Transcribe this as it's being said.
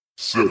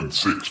7,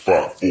 6,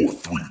 5, 4,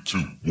 3, 2,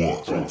 1.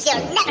 You'll never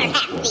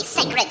have the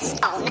sacred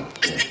stone.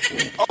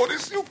 Oh,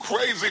 this you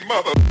crazy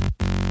mother.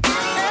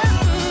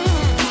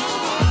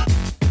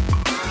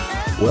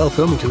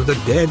 Welcome to the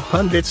Dead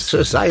Pundits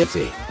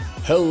Society.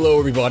 Hello,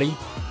 everybody,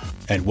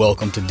 and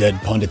welcome to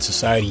Dead Pundit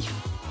Society.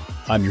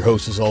 I'm your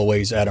host, as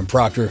always, Adam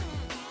Proctor.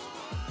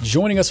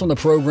 Joining us on the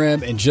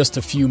program in just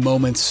a few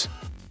moments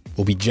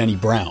will be Jenny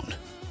Brown.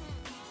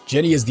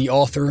 Jenny is the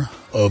author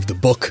of the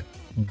book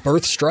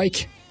Birth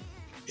Strike.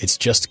 It's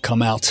just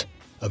come out,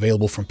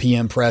 available from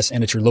PM Press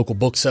and at your local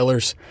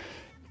booksellers.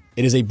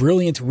 It is a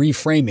brilliant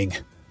reframing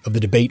of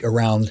the debate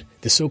around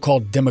the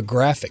so-called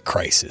demographic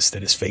crisis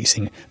that is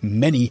facing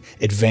many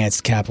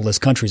advanced capitalist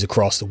countries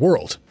across the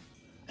world.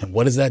 And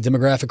what is that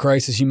demographic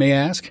crisis, you may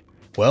ask?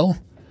 Well,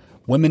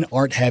 women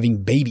aren't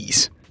having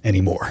babies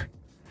anymore.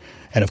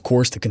 And of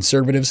course, the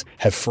conservatives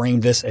have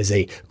framed this as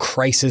a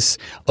crisis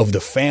of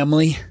the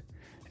family.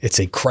 It's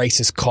a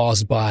crisis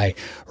caused by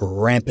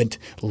rampant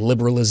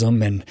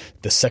liberalism and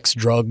the sex,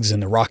 drugs,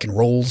 and the rock and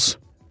rolls.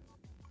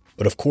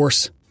 But of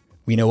course,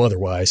 we know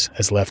otherwise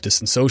as leftists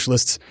and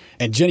socialists,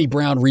 and Jenny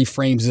Brown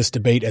reframes this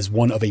debate as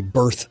one of a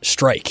birth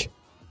strike.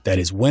 That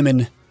is,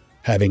 women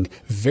having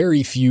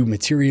very few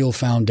material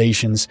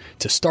foundations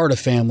to start a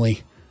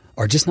family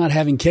are just not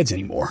having kids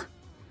anymore.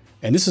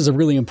 And this is a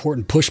really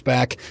important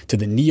pushback to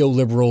the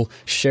neoliberal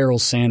Sheryl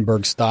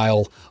Sandberg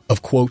style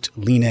of, quote,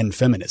 lean-in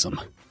feminism.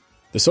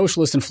 The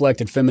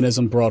socialist-inflected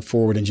feminism brought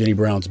forward in Jenny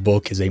Brown's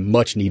book is a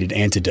much-needed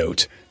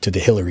antidote to the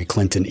Hillary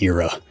Clinton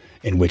era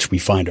in which we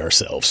find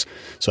ourselves.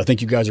 So I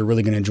think you guys are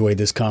really going to enjoy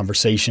this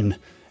conversation.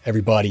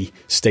 Everybody,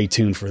 stay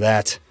tuned for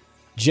that.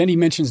 Jenny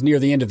mentions near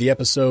the end of the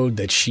episode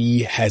that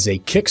she has a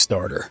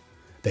Kickstarter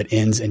that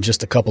ends in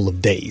just a couple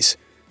of days.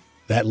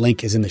 That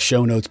link is in the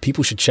show notes.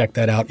 People should check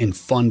that out and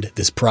fund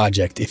this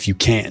project if you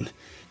can.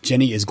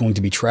 Jenny is going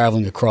to be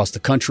traveling across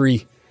the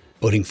country,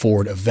 putting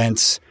forward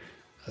events,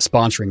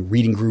 sponsoring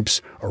reading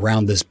groups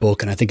around this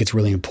book. And I think it's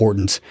really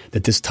important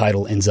that this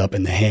title ends up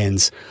in the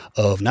hands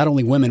of not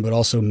only women, but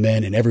also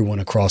men and everyone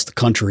across the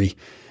country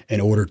in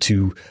order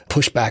to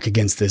push back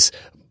against this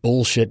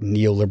bullshit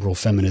neoliberal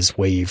feminist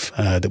wave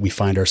that we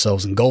find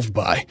ourselves engulfed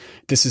by.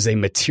 This is a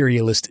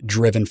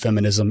materialist-driven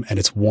feminism, and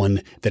it's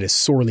one that is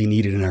sorely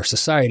needed in our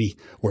society,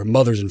 where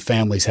mothers and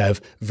families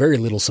have very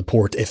little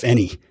support, if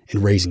any,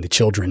 in raising the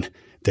children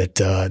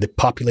that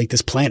populate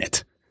this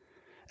planet.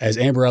 As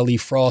Amber Ali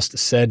Frost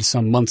said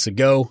some months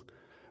ago,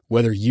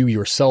 whether you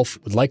yourself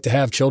would like to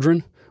have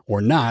children or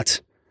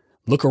not,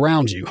 look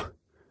around you.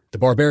 The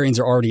barbarians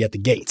are already at the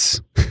gates.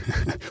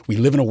 We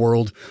live in a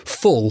world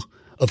full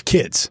of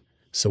kids.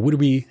 So what are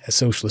we as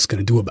socialists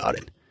going to do about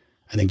it?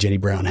 I think Jenny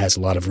Brown has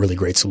a lot of really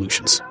great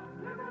solutions.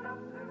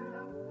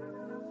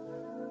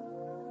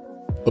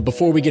 But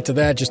before we get to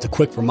that, just a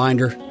quick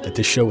reminder that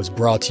this show is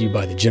brought to you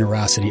by the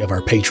generosity of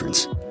our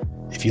patrons.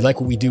 If you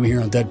like what we do here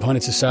on Dead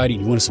Pundit Society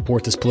and you want to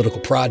support this political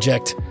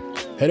project,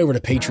 head over to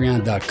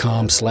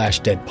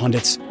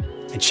patreon.com/deadpundits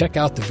and check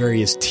out the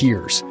various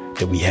tiers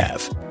that we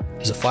have.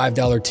 There's a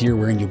 $5 tier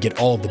wherein you'll get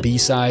all of the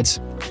B-sides.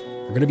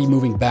 We're going to be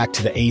moving back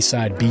to the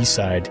A-side,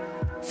 B-side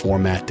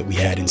format that we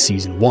had in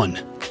season 1.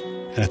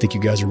 And I think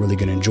you guys are really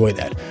going to enjoy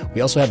that.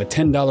 We also have a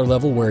 $10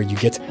 level where you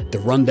get The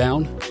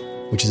Rundown,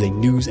 which is a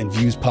news and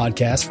views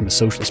podcast from a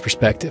socialist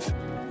perspective.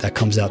 That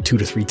comes out 2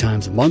 to 3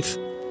 times a month.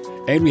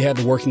 And we have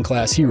the Working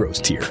Class Heroes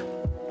tier,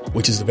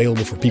 which is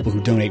available for people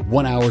who donate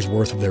 1 hour's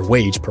worth of their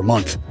wage per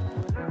month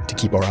to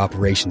keep our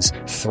operations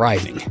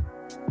thriving.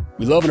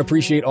 We love and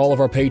appreciate all of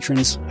our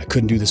patrons. I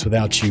couldn't do this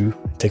without you.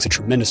 It takes a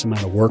tremendous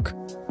amount of work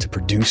to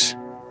produce,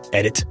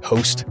 edit,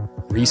 host,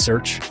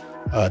 research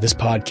this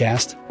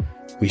podcast.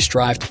 We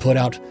strive to put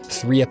out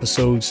 3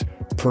 episodes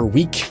per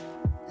week.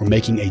 We're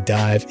making a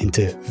dive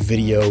into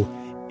video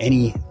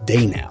any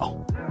day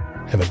now.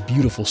 I have a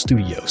beautiful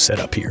studio set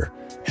up here,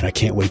 and I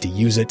can't wait to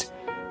use it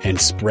and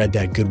spread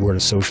that good word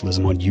of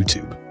socialism on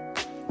YouTube.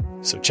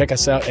 So check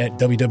us out at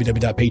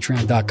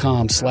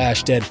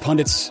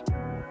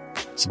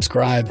www.patreon.com/deadpundits.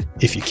 Subscribe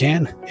if you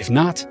can. If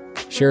not,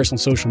 share us on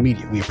social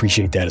media. We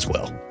appreciate that as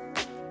well.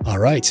 All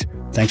right.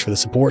 Thanks for the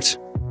support.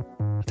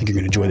 I think you're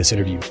going to enjoy this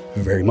interview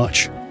very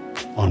much.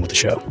 On with the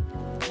show.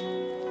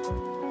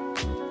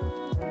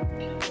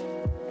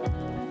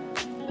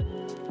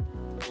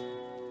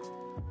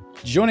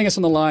 Joining us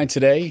on the line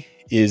today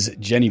is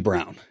Jenny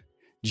Brown.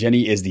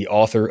 Jenny is the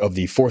author of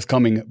the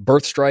forthcoming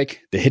Birth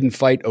Strike, The Hidden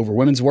Fight Over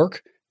Women's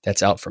Work.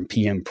 That's out from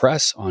PM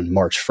Press on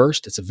March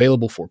 1st. It's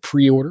available for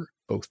pre-order,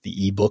 both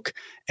the ebook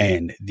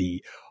and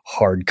the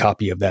hard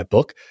copy of that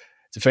book.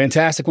 It's a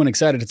fantastic one.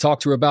 Excited to talk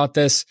to her about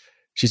this.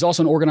 She's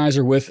also an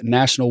organizer with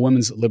National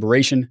Women's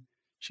Liberation.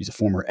 She's a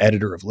former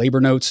editor of Labor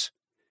Notes.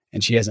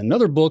 And she has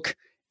another book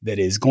that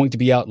is going to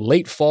be out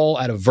late fall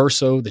out of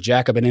Verso, the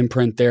Jacobin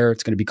imprint there.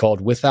 It's going to be called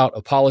Without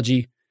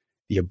Apology,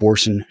 The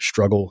Abortion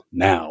Struggle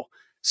Now.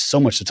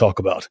 So much to talk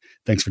about.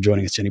 Thanks for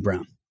joining us, Jenny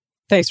Brown.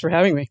 Thanks for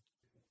having me.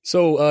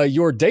 So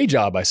your day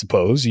job, I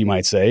suppose, you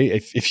might say,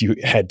 if you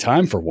had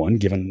time for one,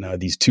 given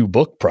these 2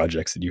 book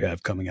projects that you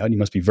have coming out, you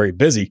must be very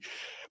busy.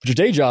 But your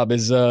day job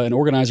is an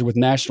organizer with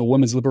National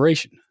Women's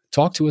Liberation.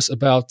 Talk to us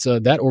about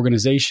that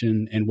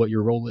organization and what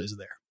your role is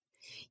there.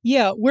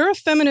 Yeah, we're a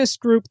feminist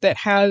group that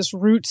has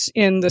roots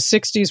in the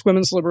 60s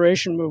women's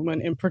liberation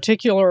movement, in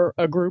particular,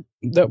 a group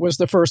that was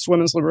the first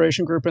women's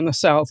liberation group in the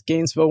South,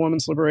 Gainesville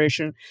Women's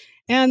Liberation,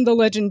 and the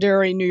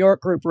legendary New York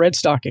group Red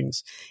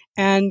Stockings.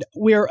 And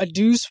we're a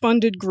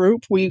dues-funded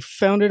group. We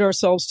founded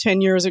ourselves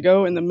 10 years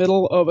ago in the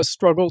middle of a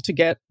struggle to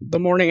get the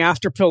morning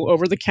after pill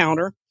over the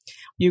counter.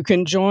 You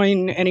can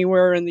join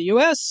anywhere in the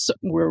U.S.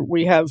 where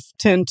we have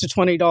 $10 to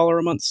 $20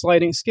 a month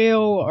sliding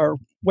scale. Our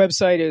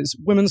website is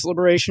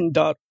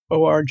womensliberation.org.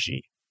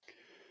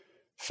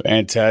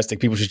 Fantastic.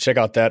 People should check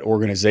out that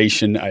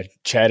organization. I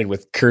chatted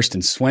with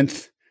Kirsten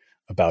Swinth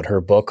about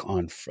her book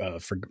on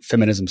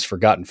Feminism's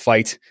Forgotten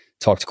Fight.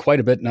 Talked quite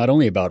a bit, not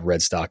only about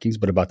Red Stockings,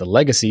 but about the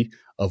legacy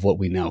of what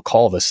we now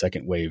call the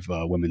second wave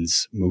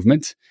women's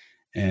movement,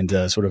 and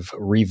sort of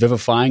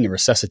revivifying and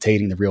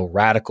resuscitating the real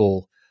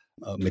radical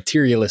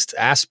materialist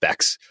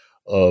aspects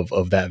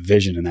of that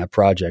vision and that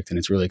project. And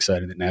it's really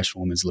exciting that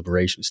National Women's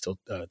Liberation is still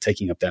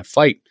taking up that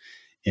fight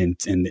in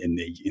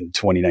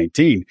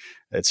 2019.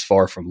 It's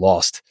far from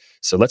lost.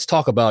 So let's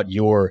talk about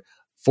your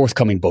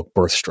forthcoming book,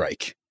 Birth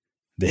Strike,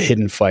 The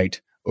Hidden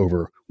Fight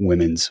Over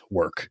Women's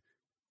Work.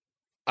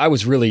 I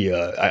was really,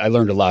 I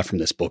learned a lot from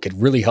this book. It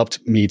really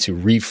helped me to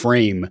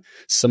reframe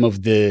some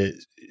of the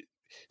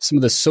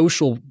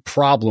social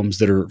problems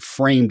that are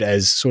framed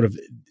as sort of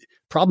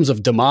problems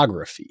of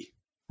demography,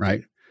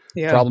 right?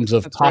 Yeah, problems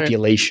of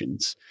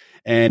populations,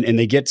 right. and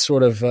they get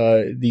sort of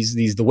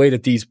the way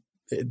that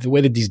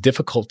these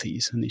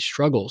difficulties and these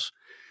struggles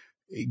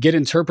get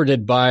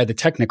interpreted by the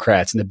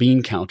technocrats and the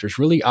bean counters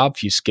really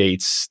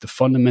obfuscates the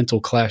fundamental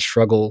class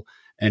struggle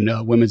and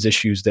women's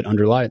issues that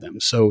underlie them.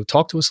 So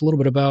talk to us a little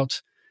bit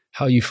about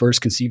how you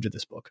first conceived of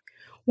this book.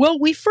 Well,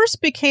 we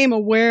first became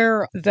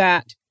aware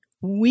that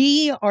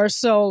we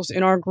ourselves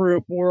in our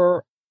group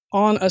were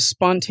on a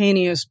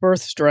spontaneous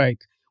birth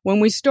strike. When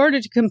we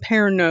started to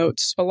compare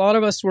notes, a lot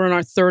of us were in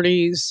our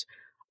 30s,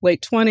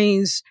 late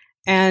 20s,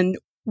 and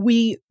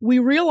we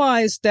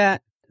realized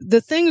that the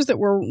things that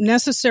were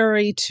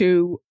necessary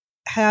to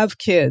have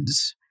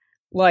kids,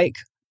 like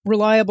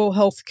reliable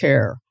health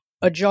care,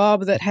 a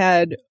job that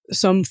had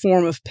some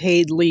form of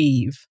paid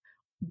leave,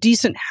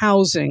 decent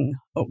housing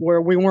where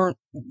we weren't,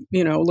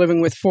 living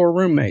with 4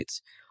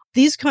 roommates,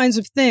 these kinds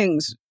of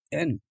things,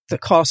 and the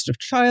cost of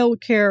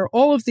childcare,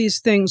 all of these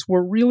things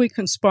were really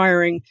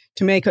conspiring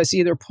to make us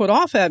either put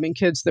off having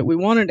kids that we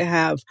wanted to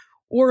have,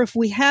 or if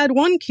we had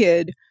one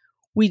kid,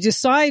 we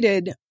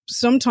decided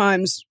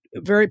sometimes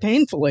very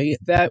painfully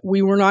that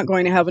we were not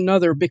going to have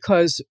another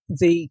because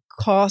the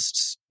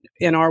costs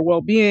in our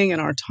well-being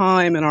and our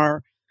time and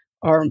our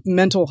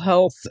mental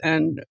health,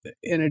 and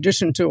in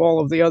addition to all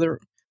of the other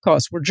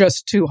costs, were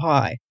just too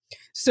high.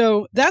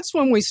 So that's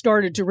when we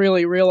started to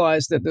really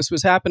realize that this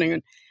was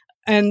happening.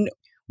 And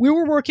we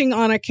were working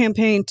on a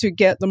campaign to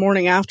get the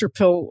morning after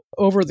pill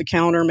over the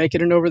counter, make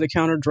it an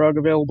over-the-counter drug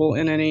available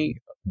in any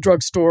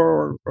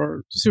drugstore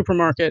or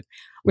supermarket,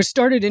 which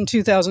started in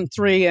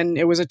 2003, and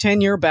it was a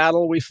 10-year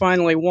battle. We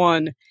finally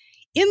won.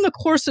 In the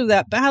course of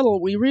that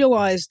battle, we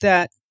realized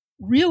that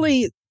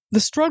really the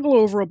struggle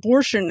over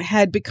abortion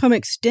had become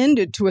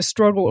extended to a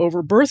struggle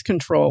over birth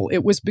control.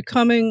 It was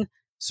becoming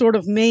sort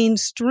of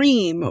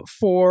mainstream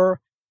for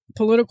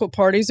political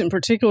parties, in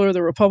particular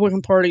the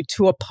Republican Party,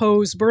 to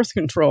oppose birth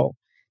control.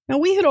 Now,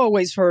 we had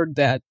always heard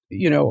that,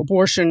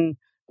 abortion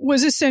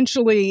was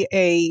essentially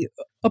a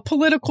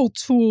political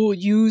tool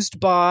used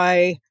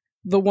by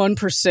the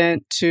 1%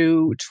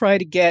 to try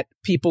to get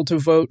people to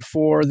vote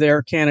for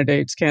their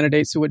candidates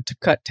who would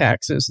cut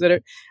taxes.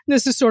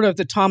 This is sort of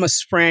the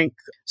Thomas Frank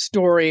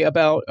story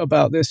about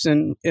this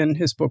in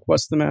his book,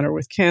 What's the Matter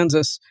with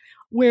Kansas,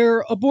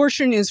 where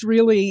abortion is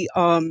really,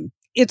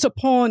 it's a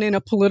pawn in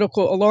a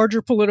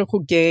larger political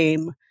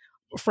game.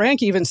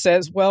 Frank even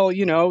says, well,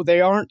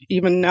 they aren't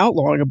even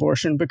outlawing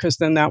abortion because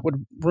then that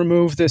would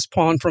remove this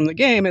pawn from the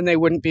game and they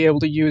wouldn't be able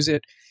to use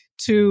it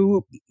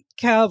to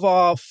calve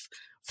off,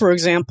 for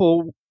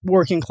example,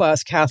 working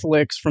class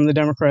Catholics from the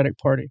Democratic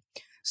Party.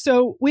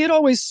 So we had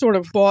always sort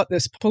of bought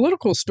this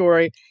political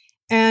story.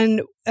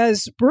 And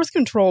as birth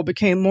control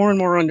became more and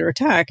more under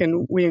attack,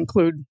 and we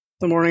include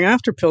the morning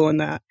after pill in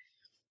that,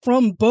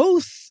 from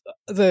both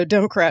the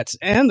Democrats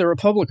and the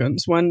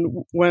Republicans,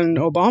 when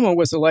Obama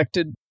was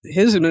elected,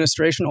 his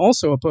administration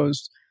also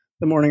opposed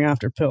the morning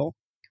after pill.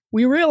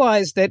 We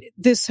realized that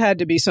this had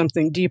to be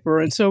something deeper.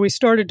 And so we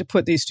started to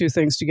put these two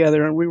things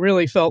together. And we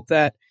really felt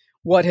that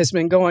what has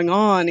been going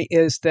on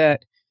is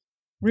that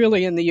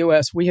really in the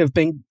U.S., we have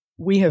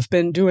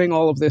been doing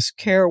all of this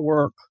care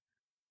work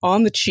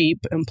on the cheap.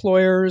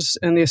 Employers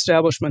and the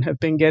establishment have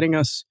been getting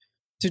us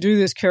to do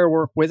this care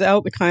work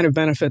without the kind of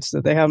benefits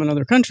that they have in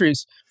other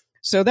countries.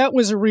 So that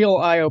was a real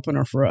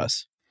eye-opener for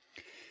us.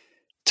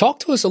 Talk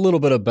to us a little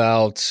bit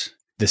about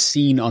the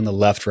scene on the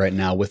left right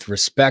now with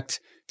respect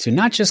to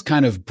not just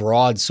kind of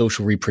broad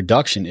social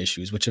reproduction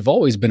issues, which have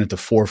always been at the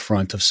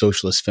forefront of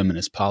socialist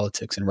feminist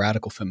politics and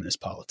radical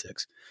feminist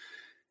politics.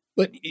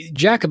 But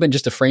Jacobin,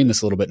 just to frame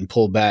this a little bit and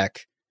pull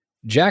back,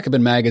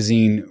 Jacobin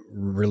magazine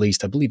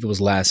released, I believe it was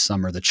last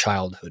summer, the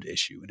childhood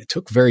issue, and it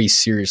took very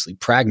seriously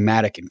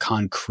pragmatic and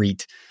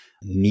concrete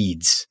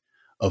needs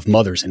of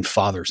mothers and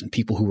fathers and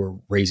people who were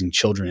raising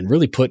children and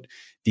really put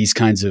these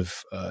kinds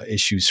of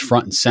issues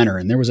front and center.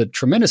 And there was a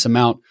tremendous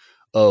amount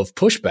of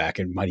pushback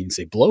and might even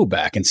say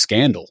blowback and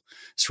scandal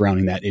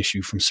surrounding that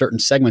issue from certain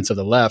segments of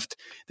the left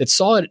that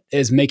saw it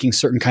as making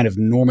certain kind of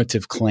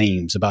normative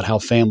claims about how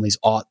families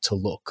ought to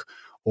look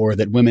or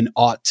that women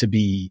ought to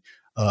be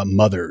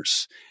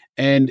mothers.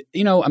 And,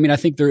 I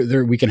think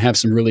there we can have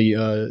some really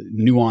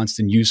nuanced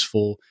and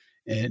useful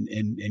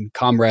and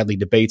comradely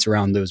debates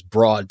around those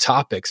broad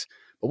topics.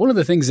 But one of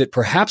the things that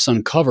perhaps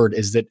uncovered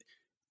is that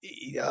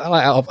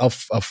I'll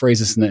phrase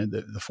this in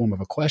the form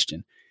of a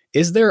question.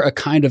 Is there a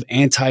kind of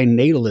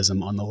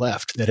anti-natalism on the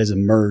left that has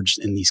emerged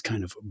in these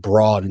kind of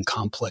broad and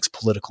complex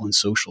political and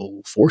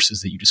social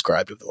forces that you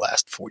described over the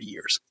last 40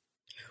 years?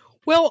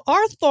 Well,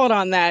 our thought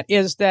on that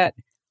is that,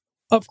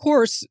 of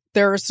course,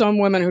 there are some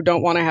women who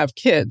don't want to have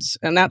kids,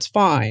 and that's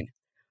fine.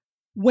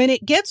 When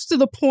it gets to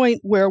the point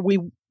where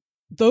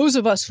those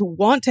of us who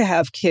want to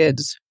have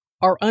kids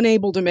are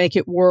unable to make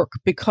it work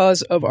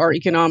because of our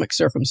economic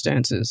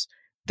circumstances,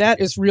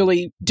 that is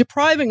really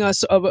depriving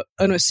us of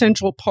an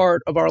essential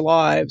part of our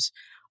lives.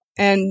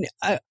 And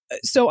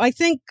so I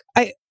think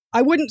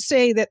I wouldn't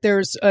say that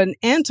there's an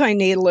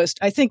anti-natalist.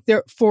 I think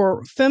there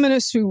for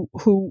feminists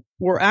who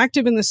were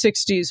active in the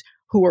 60s,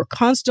 who were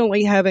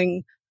constantly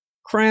having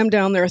crammed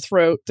down their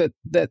throat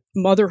that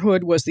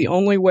motherhood was the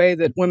only way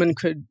that women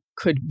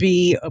could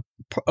be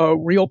a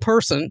real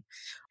person,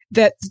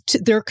 that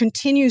there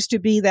continues to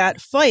be that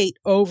fight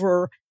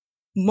over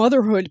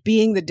motherhood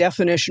being the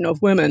definition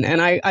of women.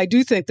 And I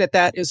do think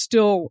that is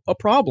still a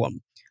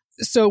problem.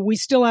 So we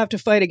still have to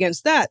fight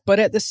against that. But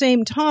at the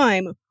same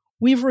time,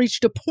 we've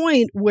reached a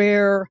point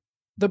where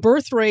the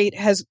birth rate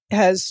has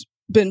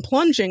been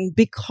plunging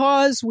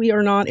because we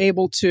are not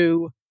able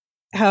to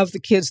have the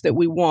kids that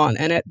we want.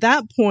 And at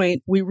that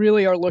point, we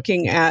really are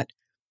looking at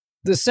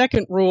the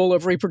second rule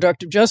of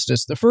reproductive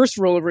justice. The first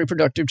rule of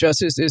reproductive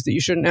justice is that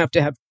you shouldn't have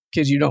to have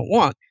kids you don't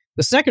want.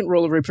 The second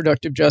rule of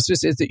reproductive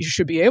justice is that you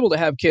should be able to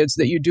have kids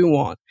that you do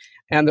want.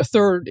 And the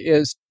third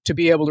is to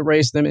be able to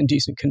raise them in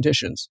decent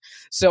conditions.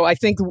 So I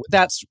think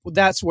that's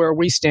where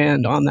we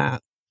stand on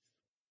that.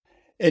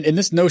 And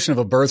this notion of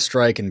a birth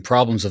strike and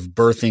problems of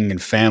birthing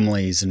and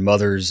families and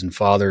mothers and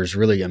fathers,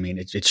 really,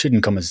 it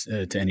shouldn't come as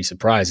to any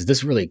surprise.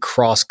 This really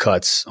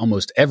cross-cuts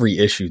almost every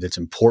issue that's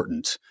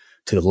important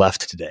to the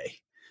left today.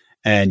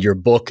 And your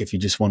book, if you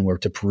just were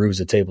to peruse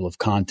the table of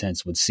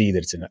contents, would see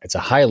that it's a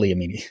highly,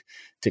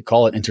 to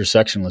call it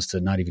intersectionalist to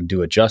not even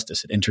do it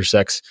justice. It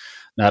intersects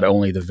not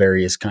only the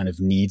various kind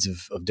of needs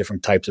of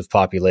different types of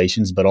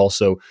populations, but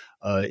also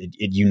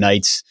it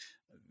unites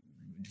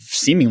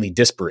seemingly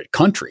disparate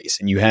countries.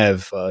 And you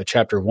have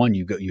chapter 1,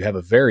 you have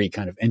a very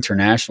kind of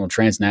international,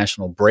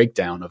 transnational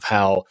breakdown of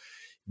how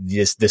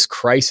this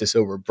crisis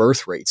over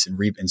birth rates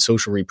and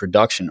social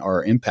reproduction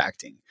are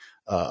impacting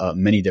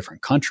many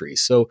different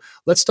countries. So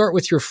let's start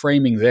with your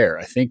framing there.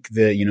 I think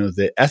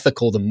the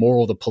ethical, the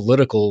moral, the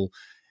political,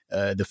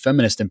 the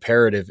feminist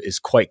imperative is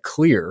quite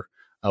clear.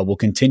 We'll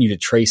continue to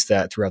trace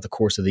that throughout the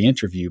course of the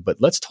interview, but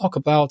let's talk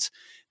about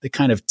the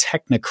kind of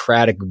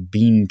technocratic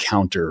bean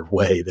counter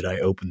way that I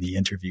opened the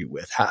interview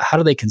with. How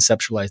do they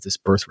conceptualize this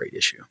birth rate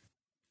issue?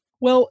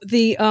 Well,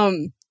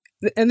 and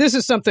this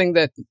is something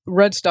that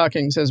Red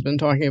Stockings has been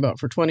talking about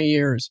for 20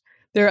 years.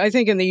 I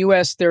think in the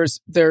U.S.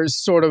 there's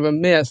sort of a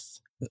myth,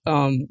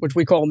 which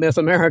we call Myth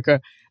America,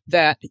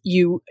 that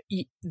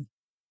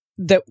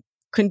that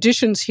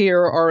conditions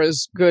here are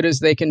as good as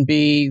they can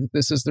be.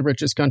 This is the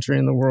richest country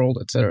in the world,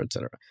 et cetera, et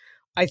cetera.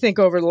 I think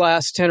over the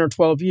last 10 or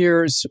 12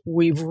 years,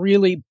 we've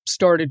really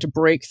started to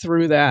break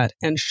through that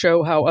and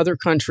show how other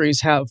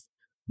countries have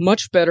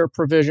much better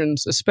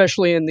provisions,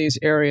 especially in these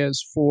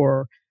areas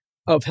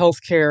of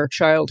healthcare,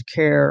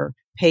 childcare,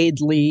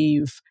 paid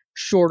leave,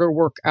 shorter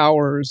work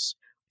hours,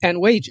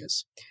 and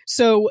wages.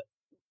 So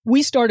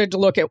we started to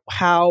look at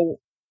how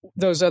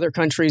those other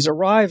countries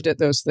arrived at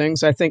those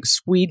things. I think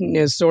Sweden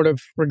is sort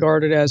of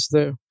regarded as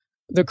the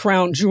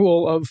crown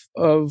jewel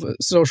of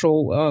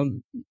social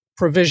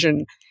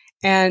provision.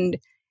 And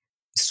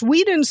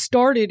Sweden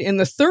started in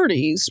the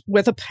 30s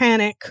with a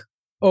panic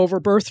over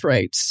birth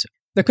rates.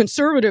 The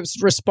conservatives'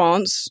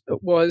 response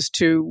was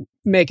to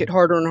make it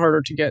harder and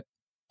harder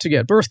to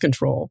get birth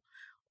control.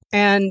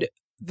 And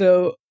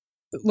the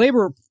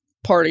Labour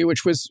Party,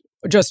 which was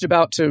just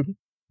about to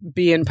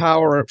be in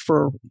power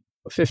for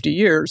 50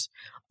 years,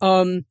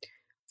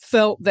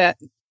 felt that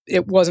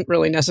it wasn't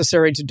really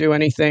necessary to do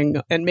anything,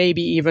 and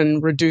maybe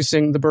even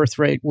reducing the birth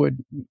rate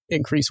would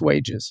increase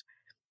wages.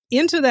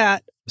 Into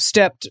that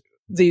stepped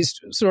these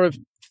sort of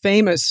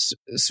famous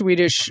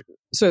Swedish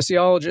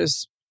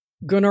sociologists,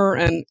 Gunnar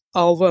and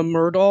Alva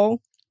Myrdal.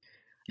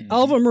 Mm-hmm.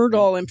 Alva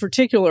Myrdal, in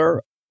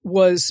particular,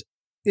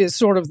 is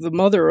sort of the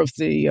mother of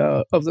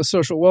the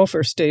social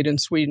welfare state in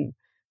Sweden.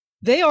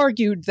 They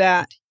argued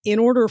that in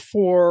order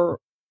for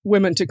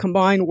women to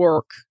combine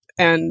work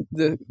and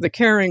the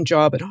caring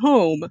job at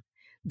home,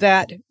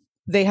 that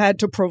they had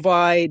to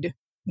provide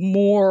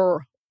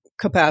more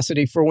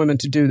capacity for women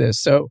to do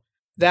this. So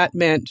that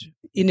meant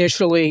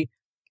initially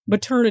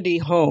maternity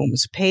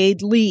homes,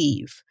 paid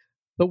leave,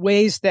 the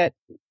ways that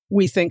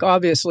we think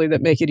obviously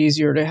that make it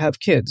easier to have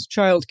kids,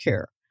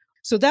 childcare.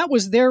 So that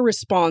was their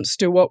response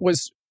to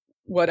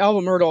what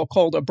Alva Myrdal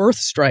called a birth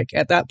strike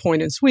at that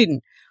point in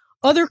Sweden.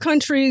 Other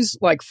countries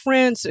like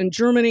France and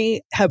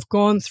Germany have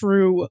gone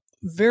through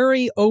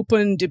very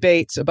open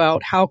debates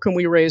about how can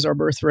we raise our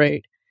birth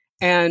rate.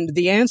 And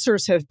the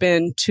answers have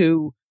been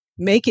to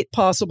make it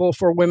possible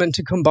for women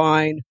to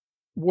combine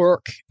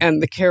work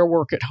and the care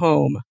work at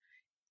home.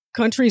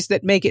 Countries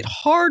that make it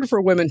hard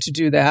for women to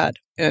do that,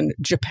 and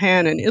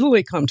Japan and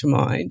Italy come to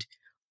mind,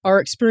 are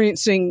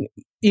experiencing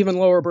even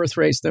lower birth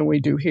rates than we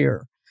do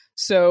here.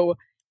 So,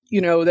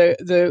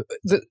 the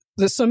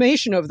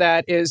summation of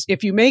that is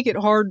if you make it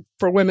hard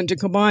for women to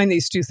combine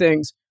these two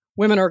things,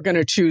 women are going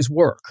to choose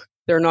work.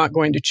 They're not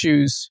going to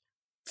choose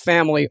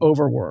family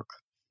over work.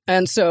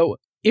 And so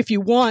if you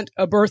want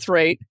a birth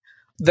rate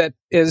that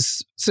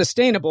is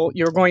sustainable,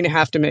 you're going to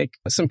have to make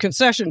some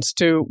concessions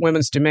to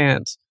women's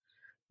demands.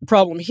 The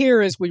problem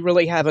here is we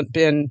really haven't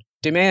been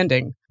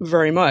demanding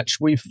very much.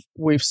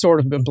 We've sort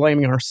of been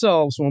blaming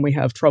ourselves when we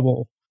have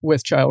trouble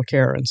with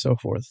childcare and so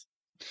forth.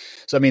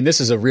 So,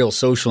 this is a real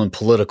social and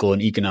political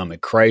and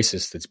economic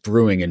crisis that's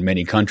brewing in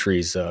many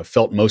countries,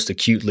 felt most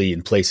acutely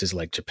in places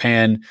like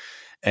Japan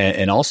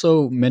and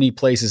also many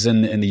places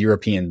in the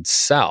European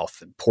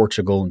South.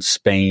 Portugal and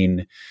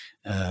Spain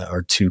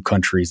are two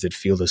countries that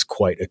feel this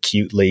quite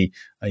acutely.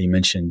 You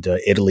mentioned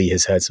Italy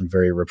has had some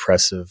very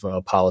repressive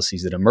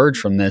policies that emerge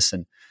from this.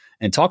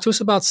 And talk to us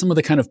about some of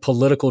the kind of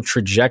political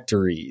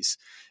trajectories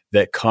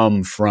that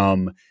come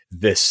from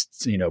this,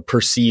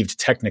 perceived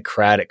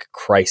technocratic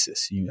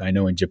crisis. I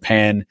know in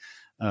Japan,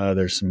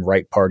 there's some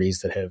right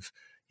parties that have,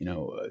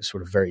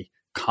 sort of very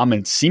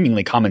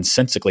seemingly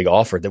commonsensically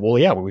offered that, well,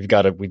 yeah, we've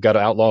got to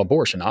outlaw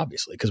abortion,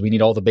 obviously, because we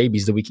need all the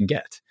babies that we can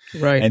get.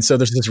 Right. And so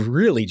there's this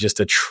really just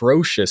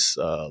atrocious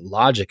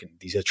logic and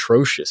these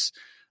atrocious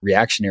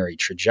reactionary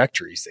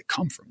trajectories that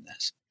come from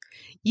this.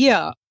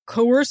 Yeah.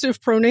 Coercive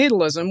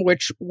pronatalism,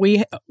 which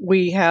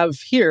we have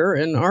here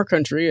in our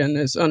country and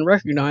is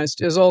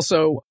unrecognized, is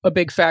also a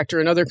big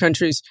factor in other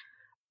countries.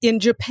 In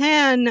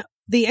Japan,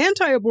 the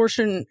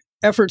anti-abortion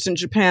efforts in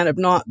Japan have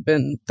not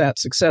been that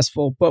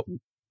successful, but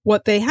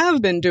what they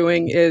have been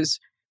doing is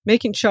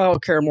making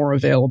childcare more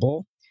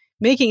available,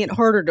 making it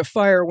harder to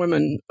fire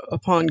women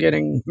upon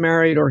getting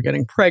married or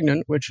getting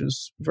pregnant, which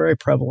is very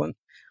prevalent.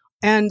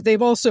 And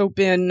they've also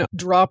been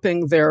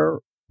dropping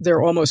their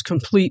almost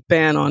complete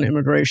ban on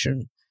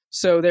immigration.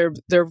 So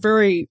they're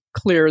very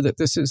clear that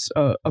this is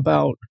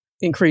about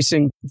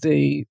increasing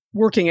the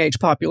working age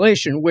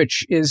population,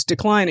 which is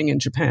declining in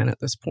Japan at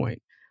this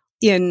point.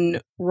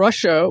 In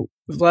Russia,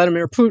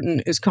 Vladimir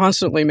Putin is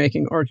constantly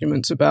making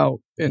arguments about,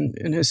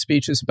 in his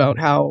speeches, about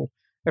how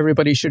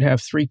everybody should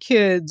have 3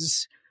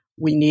 kids,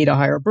 we need a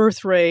higher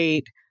birth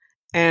rate.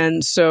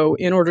 And so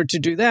in order to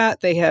do that,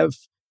 they have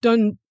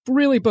done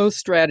really both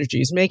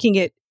strategies, making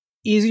it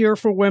easier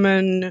for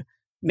women,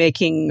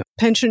 making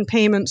pension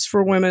payments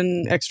for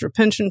women, extra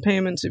pension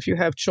payments if you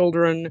have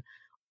children.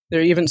 There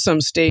are even some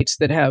states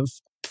that have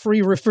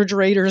free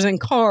refrigerators and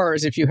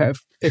cars if you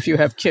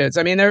have kids.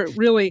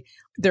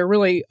 They're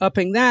really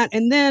upping that.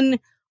 And then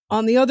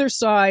on the other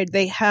side,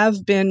 they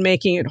have been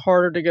making it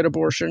harder to get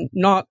abortion,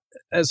 not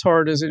as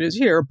hard as it is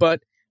here, but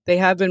they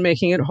have been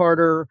making it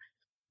harder,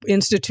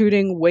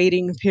 instituting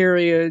waiting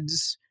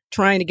periods,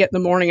 trying to get the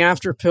morning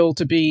after pill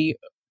to be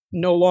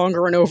no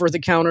longer an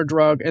over-the-counter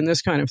drug and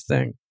this kind of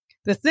thing.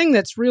 The thing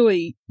that's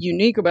really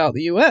unique about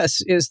the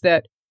U.S. is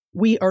that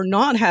we are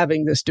not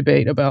having this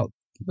debate about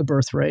the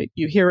birth rate.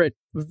 You hear it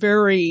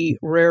very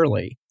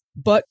rarely.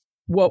 But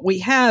what we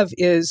have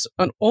is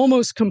an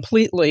almost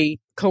completely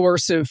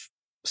coercive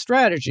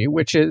strategy,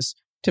 which is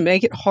to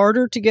make it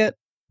harder to get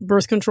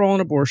birth control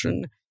and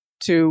abortion,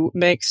 to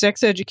make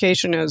sex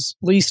education as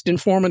least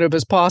informative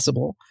as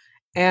possible.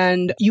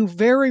 And you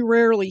very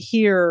rarely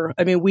hear,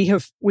 we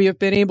have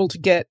been able to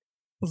get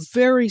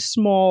very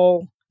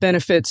small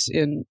benefits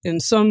in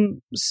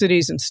some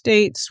cities and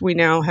states. We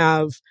now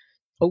have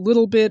a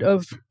little bit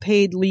of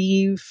paid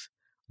leave,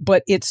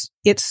 but it's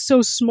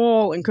so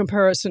small in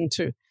comparison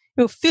to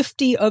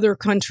 50 other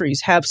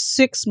countries have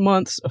 6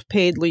 months of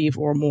paid leave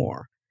or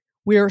more.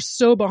 We are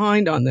so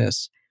behind on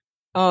this.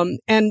 And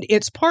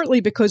it's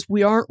partly because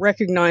we aren't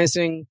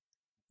recognizing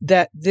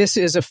that this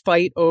is a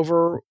fight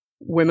over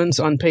women's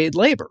unpaid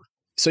labor.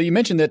 So you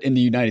mentioned that in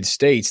the United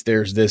States,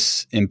 there's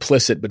this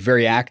implicit but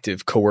very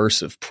active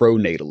coercive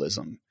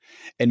pronatalism.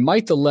 And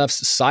might the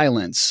left's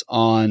silence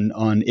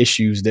on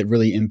issues that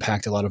really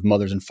impact a lot of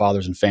mothers and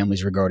fathers and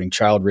families regarding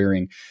child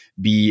rearing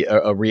be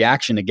a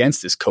reaction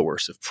against this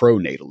coercive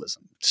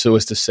pronatalism? So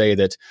as to say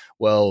that,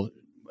 well,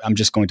 I'm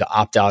just going to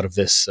opt out of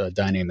this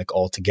dynamic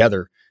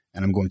altogether,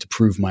 and I'm going to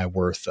prove my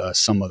worth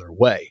some other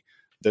way.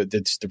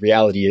 The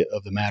reality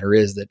of the matter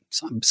is that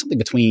something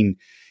between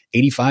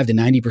 85 to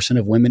 90%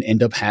 of women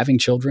end up having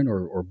children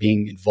or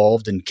being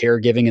involved in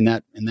caregiving in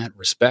that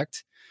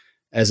respect.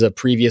 as a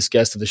previous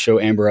guest of the show,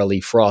 Amber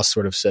Ali Frost,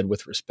 sort of said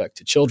with respect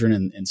to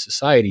children in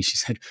society, she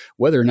said,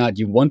 whether or not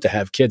you want to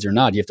have kids or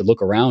not, you have to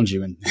look around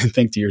you and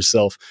think to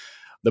yourself,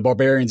 the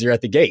barbarians are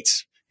at the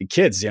gates. The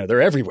kids,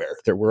 they're everywhere.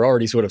 We're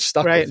already sort of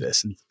stuck with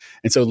this.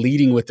 And so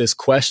leading with this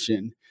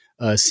question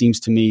seems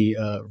to me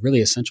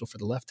really essential for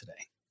the left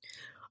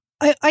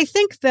today. I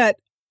think that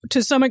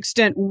to some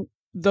extent,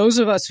 those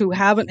of us who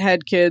haven't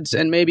had kids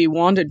and maybe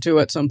wanted to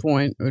at some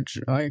point, which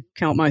I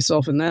count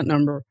myself in that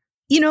number,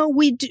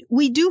 we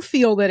do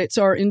feel that it's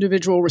our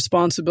individual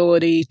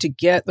responsibility to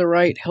get the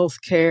right health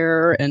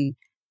care and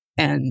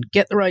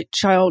get the right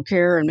child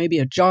care and maybe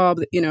a job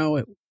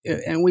that,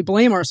 and we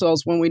blame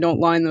ourselves when we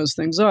don't line those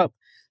things up.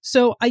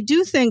 So I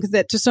do think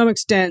that to some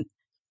extent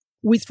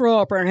we throw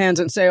up our hands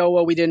and say, oh,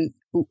 well, we didn't,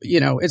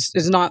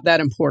 it's not that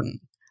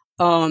important.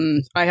 I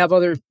have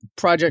other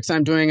projects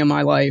I'm doing in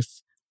my life,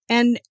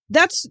 and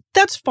that's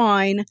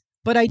fine.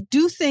 But I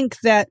do think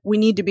that we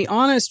need to be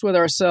honest with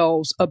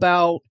ourselves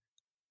about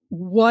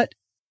what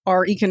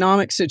our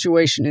economic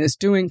situation is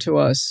doing to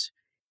us.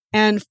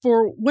 And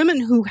for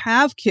women who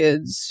have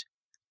kids,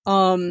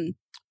 who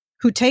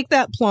take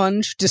that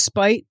plunge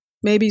despite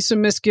maybe some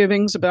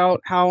misgivings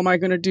about how am I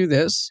going to do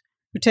this,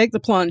 who take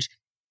the plunge,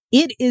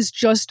 it is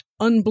just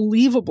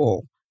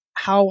unbelievable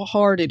how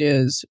hard it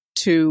is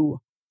to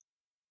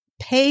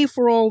pay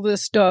for all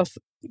this stuff,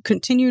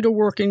 continue to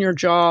work in your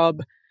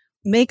job,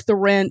 make the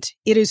rent.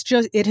 It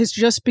has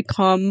just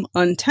become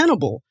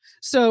untenable.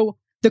 So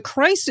the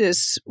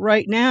crisis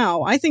right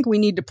now, I think we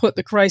need to put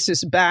the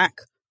crisis back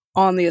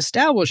on the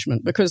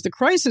establishment, because the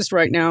crisis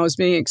right now is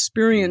being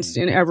experienced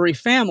in every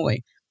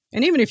family.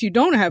 And even if you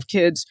don't have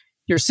kids,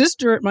 your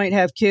sister might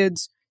have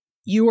kids.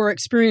 You are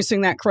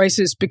experiencing that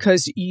crisis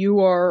because you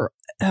are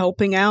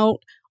helping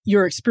out.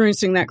 You're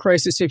experiencing that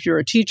crisis if you're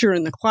a teacher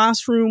in the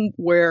classroom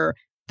where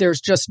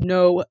there's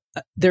no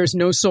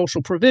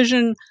social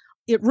provision.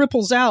 It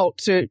ripples out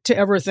to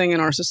everything in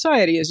our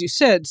society, as you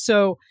said.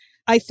 So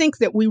I think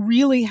that we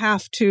really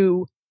have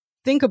to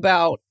think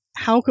about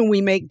how can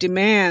we make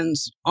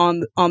demands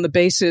on the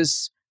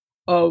basis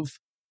of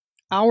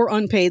our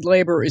unpaid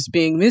labor is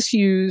being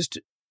misused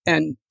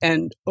and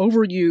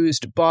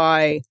overused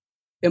by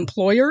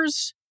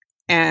employers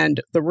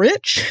and the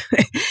rich,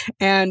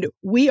 and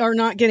we are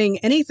not getting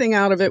anything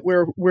out of it.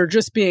 We're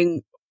just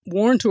being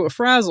worn to a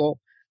frazzle.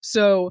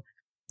 So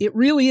it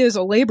really is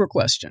a labor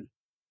question.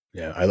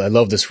 Yeah, I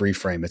love this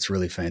reframe. It's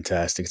really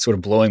fantastic. It's sort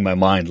of blowing my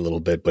mind a little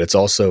bit, but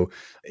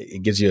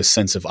it gives you a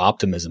sense of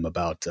optimism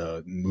about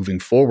moving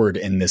forward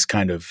in this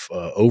kind of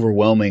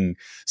overwhelming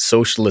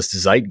socialist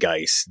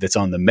zeitgeist that's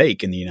on the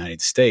make in the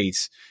United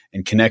States,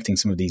 and connecting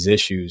some of these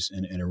issues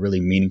in a really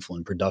meaningful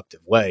and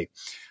productive way.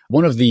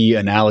 One of the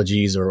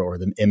analogies or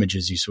the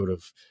images you sort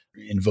of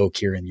invoke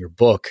here in your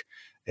book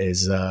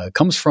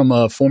comes from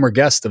a former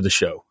guest of the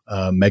show,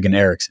 Megan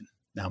Erickson.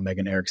 Now,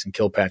 Megan Erickson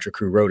Kilpatrick,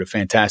 who wrote a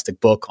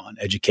fantastic book on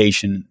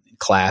education,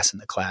 class,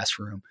 and the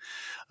classroom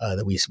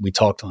that we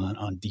talked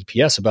on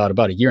DPS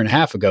about a year and a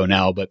half ago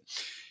now. But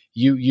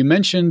you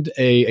mentioned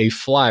a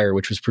flyer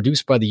which was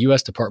produced by the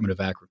U.S. Department of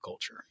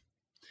Agriculture.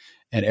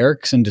 And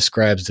Erickson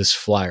describes this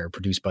flyer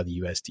produced by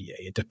the USDA.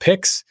 It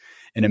depicts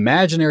an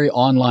imaginary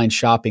online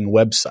shopping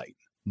website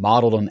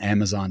modeled on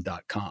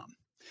Amazon.com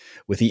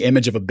with the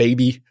image of a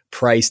baby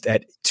priced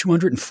at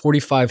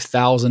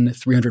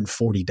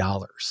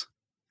 $245,340.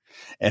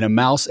 And a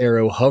mouse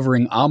arrow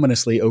hovering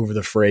ominously over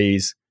the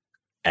phrase,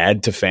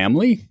 add to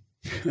family?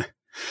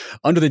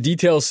 Under the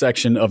details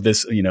section of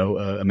this,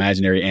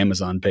 imaginary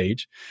Amazon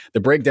page, the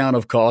breakdown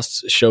of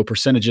costs show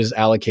percentages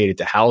allocated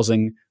to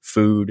housing,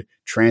 food,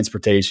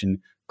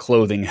 transportation,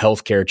 clothing,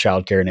 healthcare,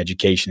 childcare, and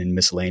education, and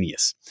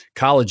miscellaneous.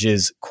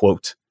 Colleges,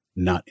 quote,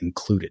 not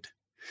included.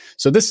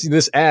 So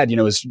this ad,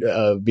 is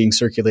being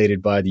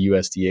circulated by the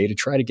USDA to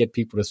try to get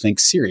people to think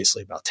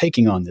seriously about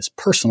taking on this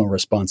personal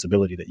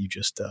responsibility that you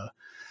just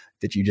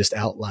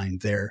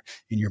outlined there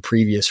in your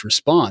previous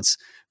response.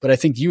 But I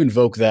think you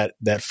invoke that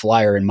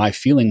flyer, and my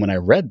feeling when I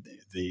read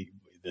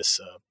this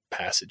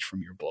passage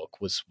from your book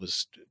was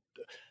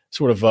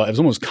sort of it was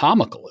almost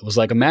comical. It was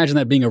like, imagine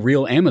that being a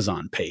real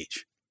Amazon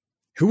page.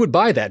 Who would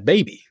buy that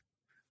baby?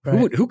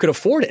 Right. Who could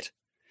afford it?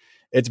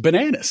 It's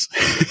bananas.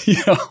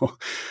 So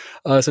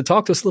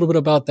talk to us a little bit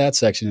about that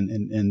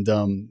section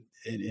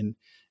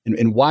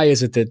and why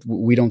is it that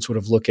we don't sort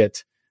of look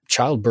at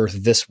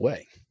childbirth this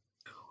way?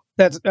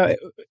 That's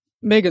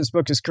Megan's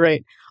book is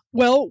great.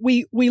 Well,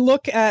 we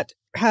look at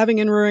having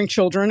and rearing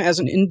children as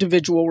an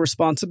individual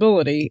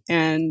responsibility,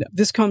 and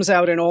this comes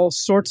out in all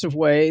sorts of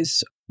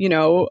ways.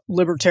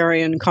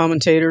 Libertarian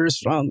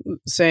commentators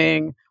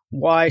saying,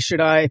 "Why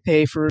should I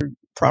pay for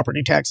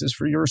property taxes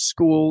for your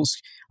schools?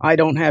 I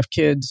don't have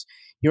kids.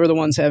 You're the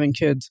ones having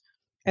kids."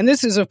 And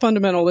this is a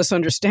fundamental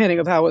misunderstanding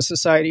of how a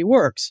society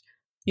works.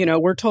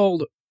 We're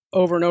told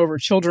over and over,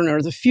 children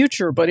are the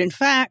future, but in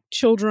fact,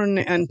 children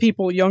and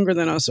people younger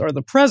than us are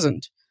the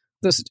present.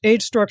 The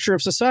age structure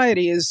of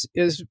society is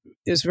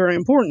very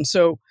important.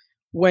 So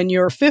when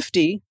you're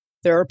 50,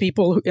 there are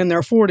people in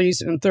their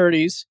 40s and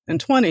 30s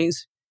and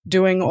 20s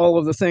doing all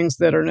of the things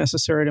that are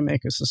necessary to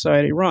make a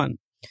society run.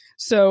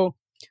 So,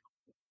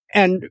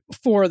 and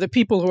for the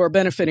people who are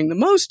benefiting the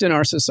most in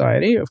our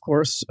society, of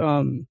course,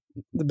 the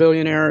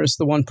billionaires,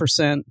 the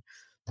 1%,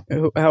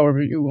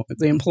 however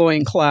the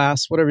employing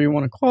class, whatever you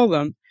want to call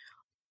them,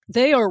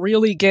 they are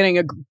really getting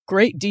a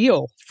great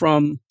deal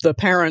from the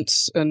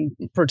parents and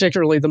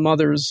particularly the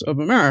mothers of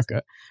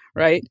America,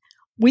 right?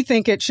 We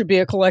think it should be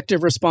a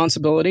collective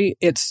responsibility.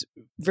 It's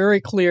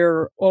very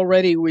clear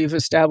already we've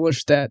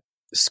established that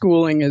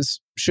schooling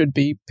should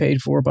be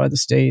paid for by the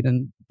state,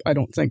 and I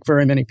don't think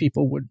very many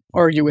people would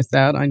argue with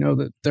that. I know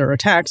that there are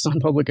attacks on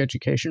public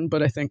education,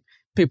 but I think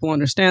people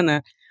understand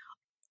that.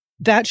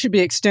 That should be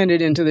extended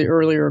into the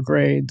earlier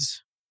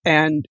grades.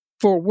 And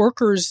for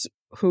workers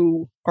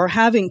who are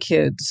having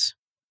kids,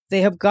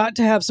 they have got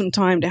to have some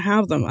time to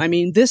have them. I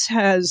mean, this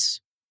has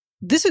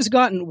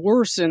gotten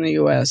worse in the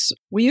U.S.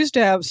 We used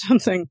to have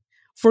something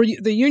for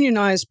the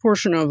unionized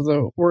portion of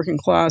the working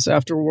class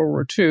after World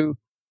War II.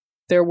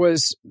 There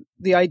was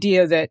the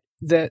idea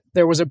that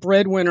there was a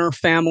breadwinner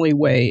family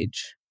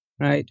wage,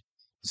 right?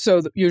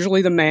 So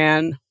usually the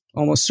man,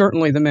 almost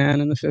certainly the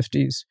man in the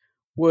 50s,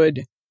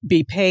 would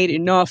be paid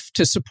enough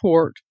to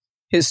support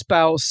his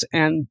spouse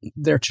and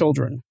their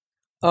children.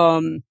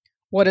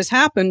 What has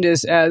happened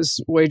is as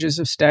wages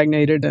have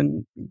stagnated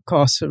and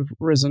costs have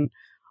risen,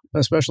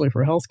 especially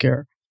for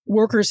healthcare,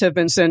 workers have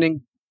been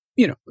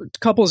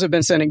couples have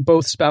been sending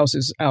both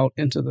spouses out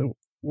into the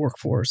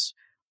workforce.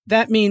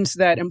 That means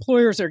that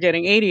employers are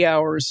getting 80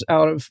 hours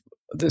out of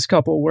this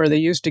couple where they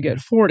used to get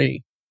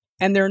 40,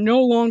 and they're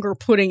no longer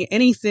putting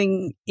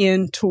anything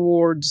in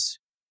towards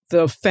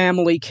the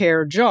family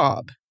care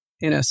job,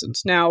 in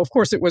essence. Now, of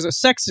course, it was a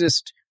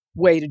sexist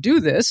way to do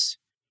this.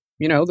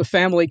 The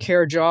family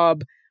care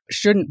job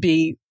shouldn't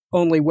be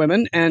only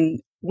women, and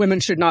women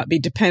should not be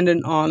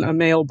dependent on a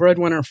male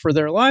breadwinner for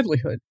their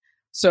livelihood.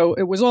 So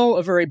it was all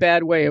a very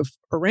bad way of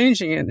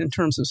arranging it in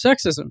terms of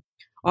sexism.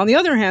 On the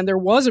other hand, there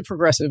was a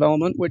progressive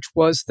element, which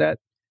was that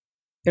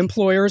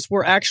employers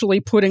were actually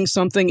putting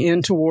something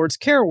in towards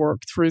care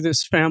work through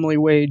this family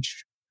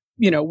wage.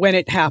 When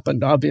it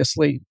happened,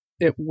 obviously,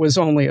 it was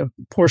only a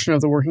portion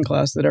of the working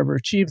class that ever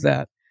achieved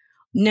that.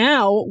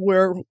 Now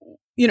we're,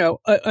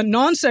 a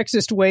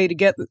non-sexist way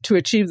to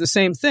achieve the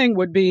same thing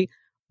would be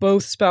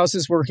both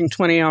spouses working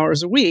 20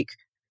 hours a week.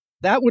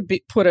 That would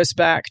put us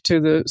back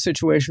to the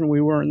situation we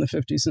were in the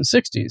 50s and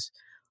 60s.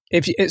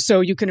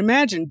 So you can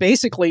imagine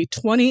basically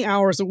 20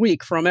 hours a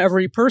week from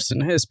every person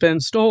has been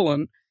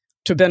stolen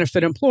to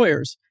benefit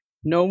employers.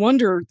 No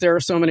wonder there are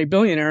so many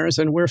billionaires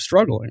and we're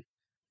struggling.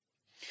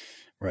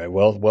 Right.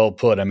 Well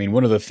put. I mean,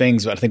 one of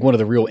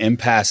the real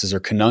impasses or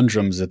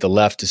conundrums that the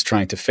left is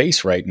trying to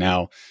face right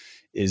now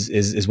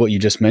is what you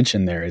just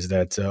mentioned there, is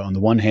that on the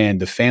one hand,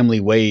 the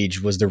family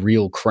wage was the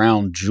real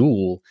crown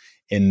jewel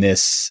in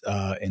this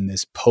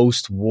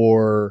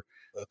post-war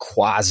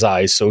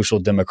quasi social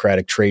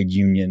democratic trade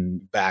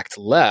union backed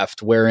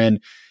left, wherein,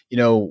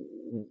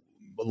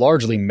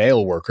 largely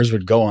male workers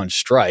would go on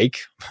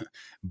strike,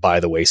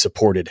 by the way,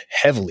 supported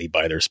heavily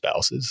by their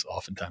spouses,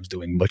 oftentimes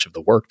doing much of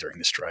the work during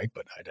the strike,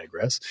 but I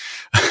digress.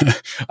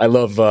 I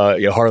love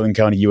Harlan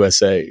County,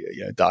 USA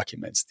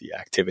documents the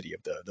activity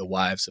of the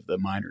wives of the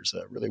miners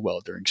really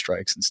well during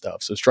strikes and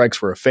stuff. So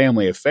strikes were a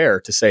family affair,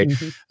 to say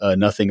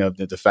nothing of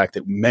the fact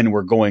that men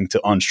were going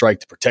on strike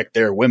to protect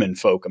their women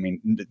folk. I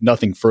mean,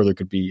 nothing further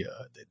could be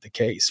the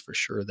case for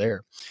sure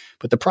there.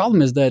 But the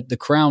problem is that the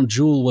crown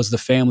jewel was the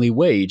family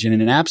wage.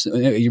 And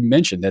you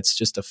mentioned that's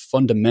just a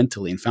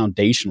fundamentally and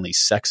foundationally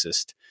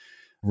sexist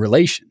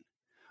relation.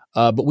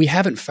 But we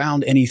haven't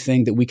found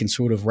anything that we can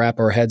sort of wrap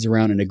our heads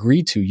around and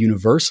agree to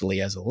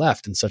universally as a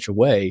left in such a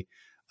way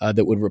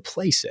that would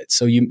replace it.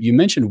 So you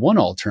mentioned one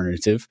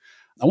alternative.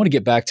 I want to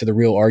get back to the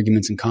real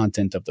arguments and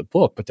content of the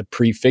book, but to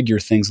prefigure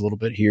things a little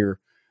bit here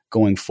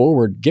going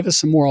forward, give us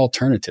some more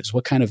alternatives.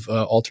 What kind of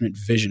alternate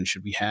vision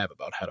should we have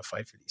about how to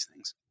fight for these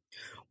things?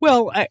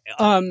 Well,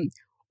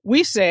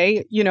 we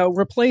say,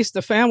 replace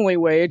the family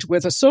wage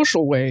with a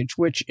social wage,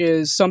 which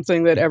is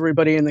something that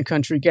everybody in the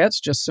country gets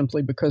just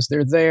simply because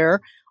they're there,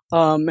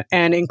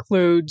 and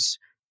includes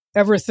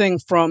everything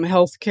from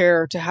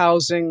healthcare to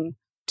housing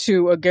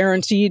to a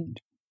guaranteed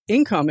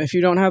income if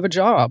you don't have a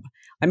job.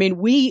 I mean,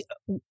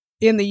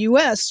 in the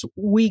U.S.,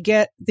 we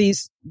get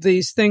these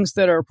things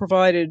that are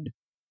provided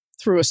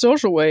through a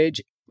social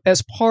wage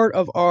as part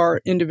of our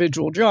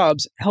individual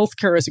jobs.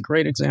 Healthcare is a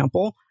great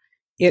example.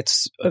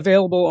 It's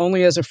available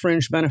only as a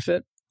fringe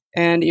benefit.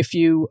 And if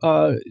you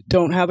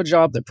don't have a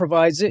job that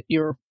provides it,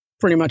 you're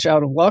pretty much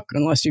out of luck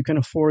unless you can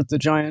afford the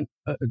giant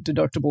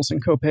deductibles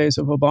and copays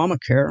of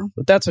Obamacare.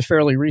 But that's a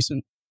fairly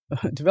recent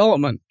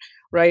development,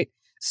 right?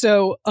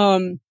 So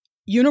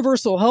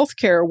universal health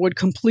care would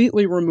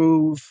completely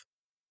remove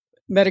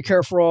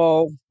Medicare for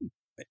all,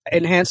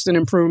 enhanced and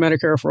improved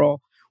Medicare for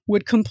all,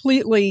 would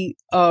completely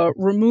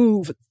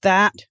remove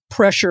that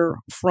pressure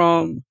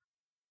from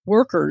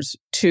workers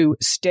to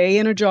stay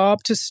in a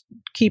job to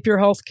keep your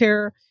health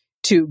care,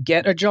 to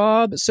get a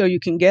job so you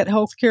can get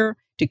health care,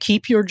 to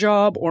keep your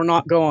job or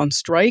not go on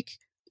strike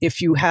if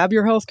you have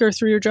your health care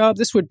through your job.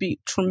 This would be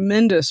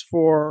tremendous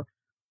for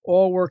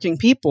all working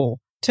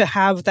people to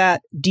have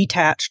that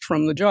detached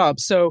from the job.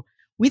 So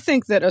we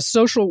think that a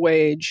social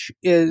wage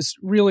is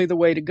really the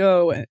way to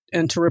go,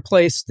 and to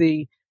replace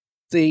the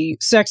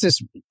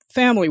sexist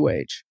family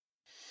wage.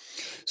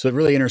 So it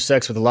really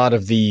intersects with a lot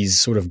of these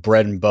sort of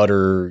bread and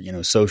butter,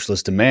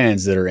 socialist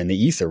demands that are in the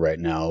ether right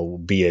now,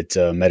 be it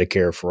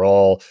Medicare for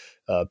all,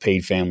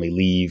 paid family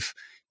leave,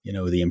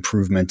 the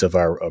improvement of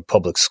our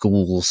public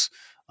schools,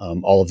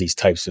 all of these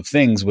types of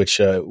things, which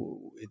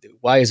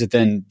why is it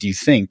then, do you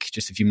think,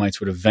 just if you might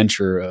sort of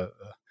venture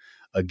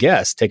a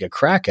guess, take a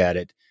crack at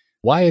it,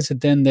 why is it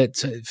then that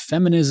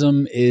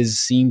feminism is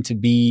seen to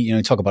be,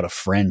 talk about a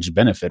fringe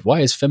benefit, why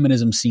is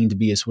feminism seen to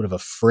be a sort of a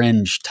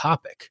fringe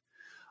topic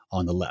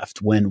on the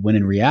left, when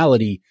in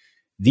reality,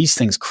 these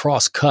things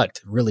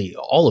cross-cut really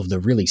all of the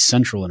really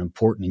central and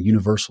important and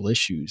universal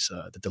issues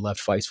that the left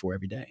fights for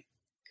every day?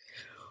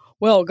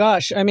 Well,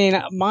 gosh, I mean,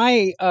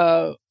 my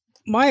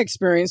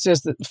experience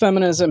is that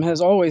feminism has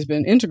always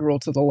been integral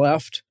to the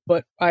left,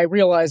 but I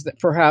realize that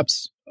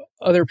perhaps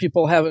other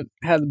people haven't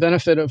had the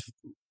benefit of,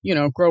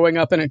 growing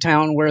up in a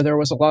town where there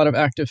was a lot of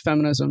active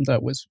feminism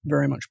that was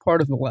very much part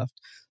of the left.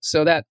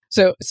 So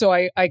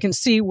I can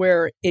see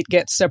where it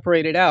gets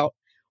separated out.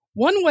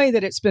 One way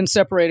that it's been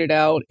separated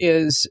out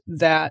is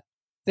that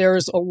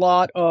there's a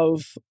lot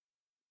of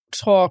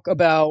talk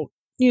about,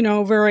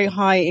 very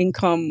high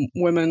income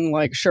women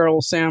like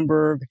Sheryl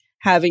Sandberg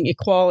having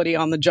equality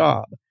on the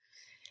job.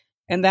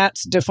 And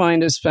that's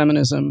defined as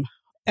feminism.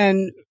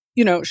 And,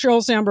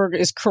 Sheryl Sandberg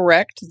is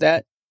correct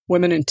that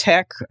women in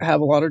tech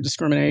have a lot of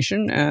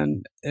discrimination,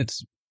 and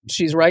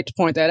she's right to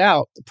point that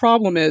out. The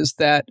problem is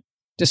that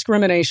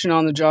discrimination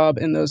on the job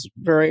in those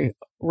very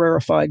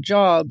rarefied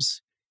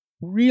jobs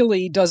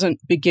really doesn't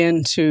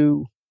begin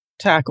to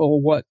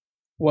tackle what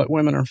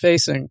women are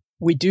facing.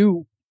 We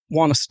do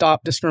want to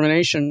stop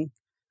discrimination,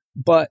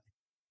 but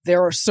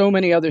there are so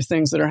many other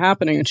things that are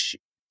happening. And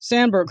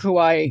Sandberg, who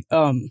I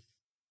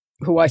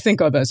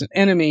think of as an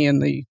enemy in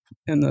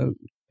the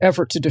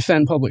effort to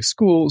defend public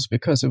schools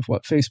because of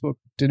what Facebook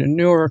did in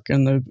Newark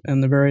and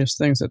the various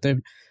things that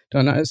they've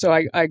done. So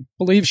I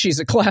believe she's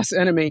a class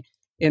enemy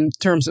in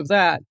terms of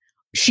that.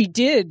 She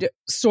did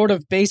sort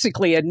of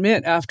basically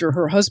admit after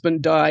her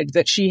husband died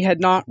that she had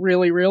not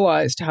really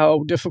realized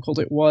how difficult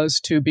it was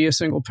to be a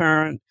single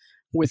parent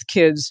with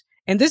kids.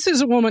 And this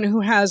is a woman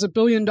who has $1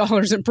 billion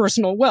in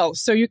personal wealth.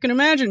 So you can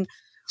imagine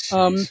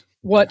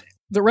what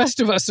the rest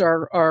of us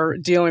are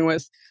dealing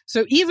with.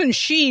 So even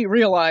she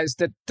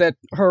realized that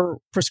her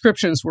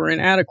prescriptions were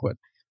inadequate.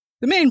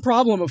 The main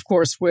problem, of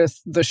course, with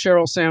the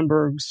Sheryl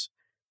Sandbergs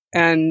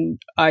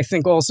and I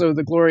think also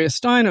the Gloria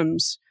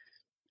Steinems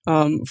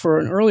for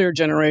an earlier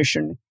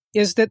generation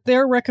is that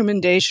their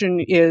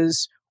recommendation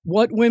is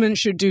what women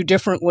should do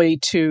differently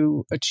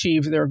to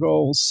achieve their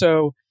goals.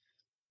 So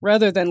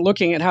rather than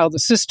looking at how the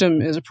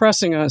system is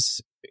oppressing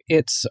us,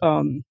 it's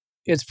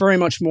very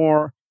much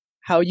more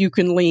how you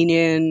can lean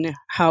in,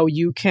 how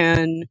you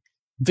can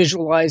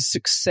visualize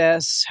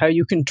success, how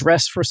you can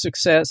dress for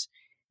success.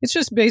 It's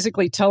just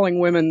basically telling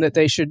women that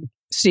they should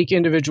seek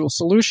individual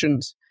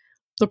solutions.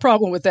 The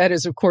problem with that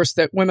is, of course,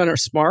 that women are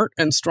smart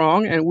and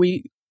strong, and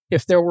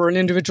if there were an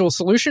individual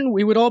solution,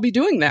 we would all be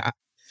doing that.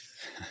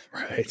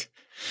 Right.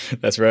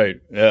 That's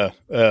right. Yeah.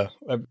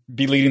 I'd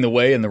be leading the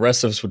way, and the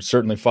rest of us would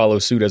certainly follow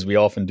suit, as we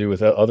often do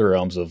with other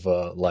realms of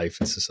life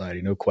and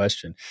society. No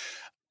question.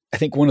 I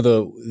think one of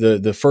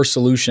the first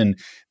solution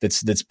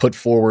that's put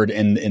forward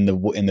in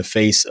the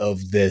face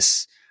of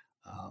this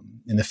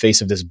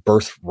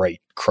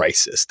birthright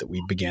crisis that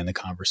we began the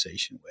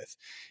conversation with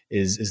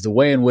is the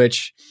way in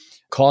which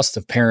costs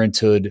of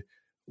parenthood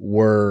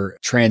were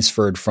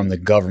transferred from the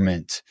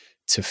government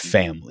to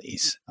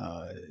families.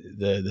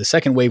 The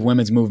second wave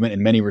women's movement,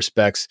 in many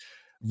respects,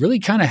 really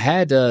kind of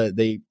had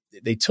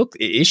they took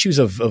issues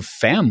of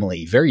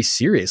family very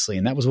seriously,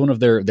 and that was one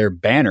of their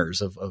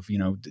banners of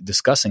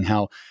discussing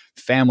how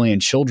family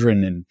and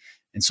children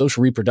and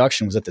social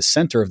reproduction was at the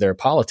center of their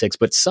politics.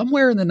 But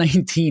somewhere in the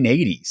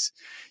 1980s,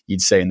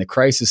 you'd say, in the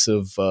crisis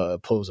of a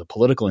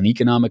political and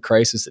economic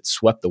crisis that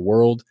swept the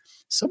world,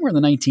 somewhere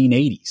in the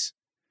 1980s,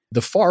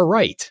 the far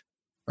right,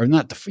 or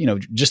not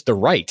just the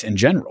right in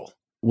general,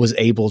 was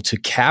able to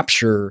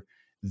capture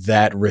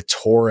that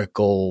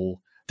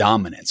rhetorical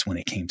dominance when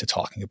it came to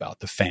talking about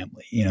the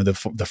family.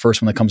 The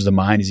first one that comes to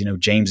mind is,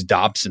 James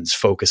Dobson's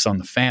focus on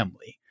the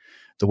family,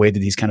 the way that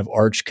these kind of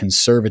arch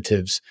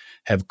conservatives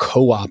have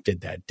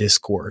co-opted that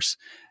discourse.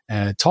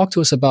 Talk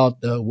to us about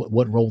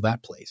what role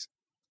that plays.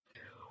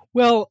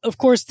 Well, of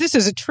course, this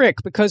is a trick,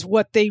 because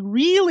what they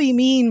really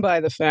mean by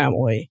the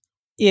family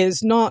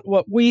is not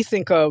what we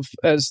think of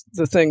as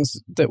the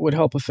things that would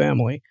help a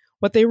family.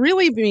 What they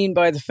really mean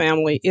by the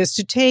family is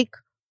to take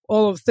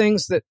all of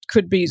things that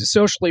could be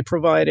socially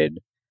provided,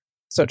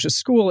 such as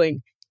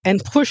schooling,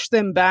 and push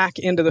them back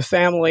into the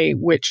family,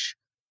 which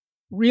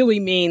really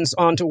means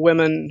onto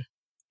women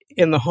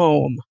in the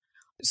home.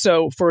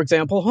 So, for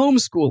example,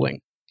 homeschooling.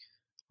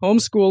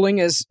 Homeschooling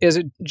is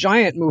a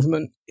giant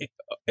movement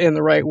in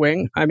the right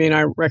wing. I mean,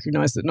 I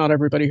recognize that not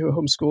everybody who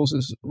homeschools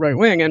is right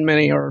wing, and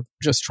many are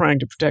just trying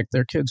to protect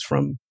their kids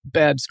from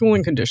bad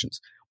schooling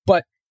conditions.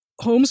 But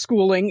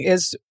homeschooling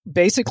is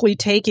basically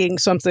taking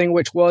something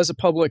which was a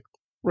public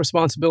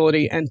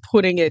responsibility and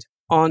putting it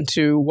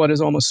onto what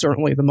is almost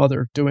certainly the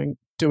mother doing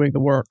the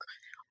work.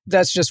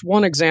 That's just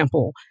one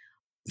example.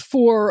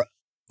 For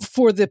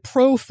the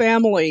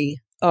pro-family,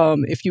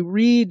 if you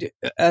read,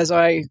 as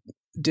I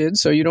did,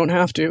 so you don't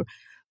have to,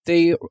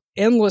 the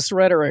endless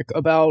rhetoric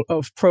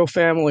of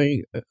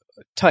pro-family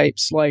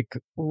types like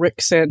Rick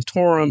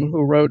Santorum,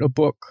 who wrote a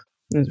book,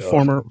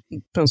 former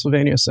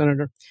Pennsylvania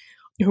senator,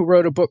 who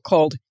wrote a book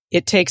called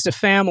It Takes a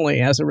Family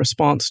as a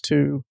response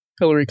to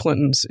Hillary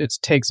Clinton's It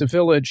Takes a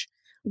Village.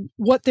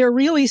 What they're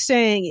really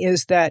saying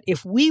is that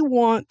if we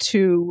want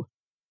to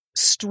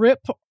strip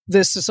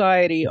this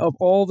society of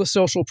all the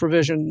social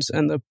provisions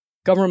and the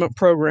government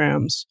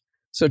programs,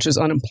 such as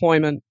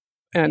unemployment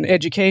and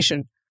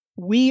education,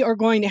 we are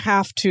going to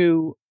have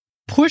to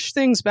push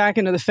things back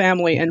into the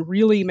family and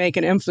really make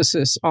an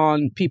emphasis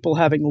on people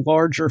having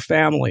larger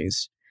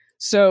families.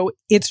 So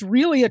it's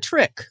really a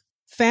trick.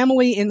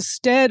 Family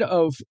instead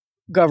of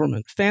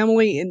government.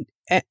 Family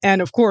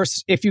and of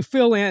course, if you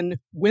fill in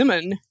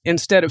women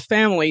instead of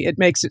family, it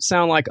makes it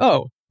sound like,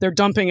 oh, they're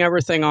dumping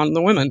everything on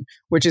the women,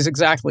 which is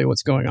exactly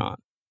what's going on.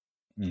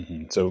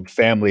 Mm-hmm. So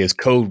family is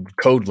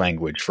code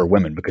language for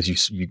women, because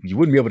you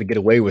wouldn't be able to get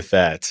away with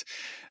that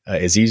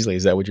as easily.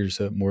 Is that what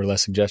you're more or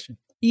less suggesting?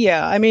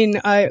 Yeah, I mean,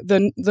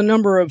 the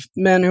number of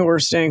men who are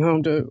staying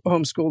home to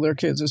homeschool their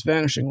kids is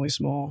vanishingly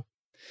small.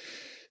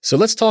 So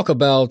let's talk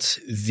about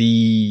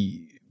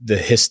the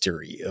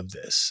history of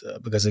this,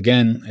 because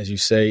again, as you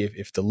say,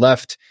 if the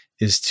left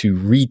is to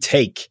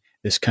retake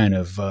this kind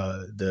of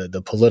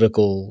the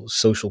political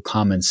social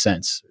common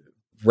sense,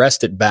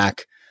 wrest it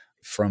back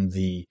from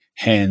the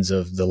hands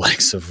of the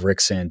likes of Rick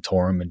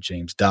Santorum and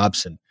James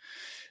Dobson,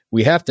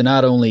 we have to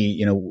not only,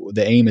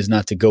 the aim is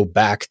not to go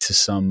back to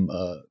some,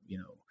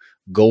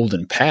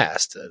 golden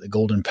past. The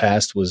golden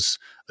past was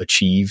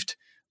achieved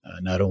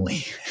not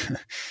only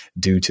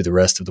due to the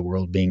rest of the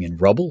world being in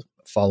rubble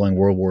following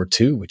World War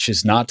II, which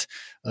is not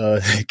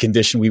a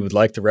condition we would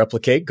like to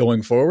replicate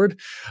going forward,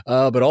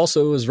 but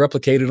also was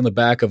replicated on the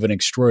back of an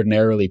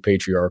extraordinarily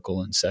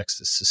patriarchal and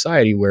sexist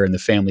society wherein the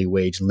family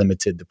wage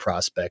limited the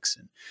prospects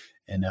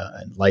and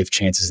life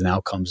chances and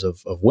outcomes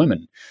of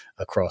women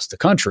across the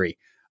country.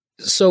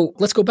 So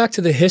let's go back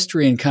to the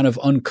history and kind of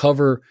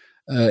uncover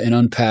and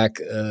unpack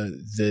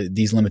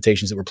these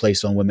limitations that were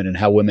placed on women and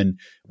how women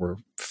were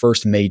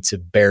first made to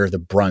bear the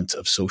brunt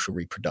of social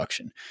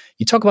reproduction.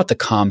 You talk about the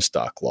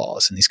Comstock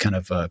laws and these kind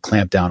of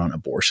clamp down on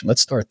abortion.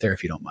 Let's start there,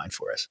 if you don't mind,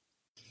 for us.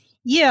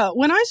 Yeah,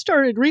 when I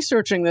started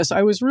researching this,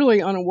 I was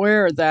really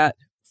unaware that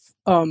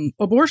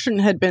abortion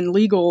had been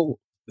legal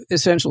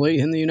essentially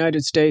in the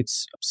United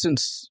States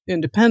since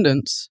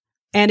independence.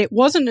 And it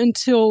wasn't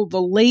until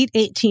the late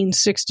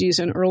 1860s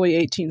and early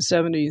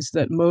 1870s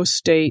that most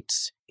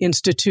states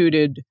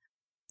instituted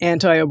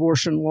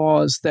anti-abortion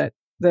laws that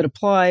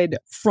applied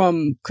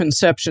from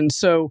conception.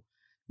 So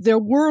there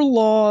were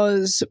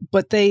laws,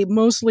 but they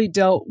mostly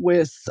dealt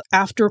with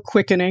after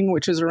quickening,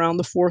 which is around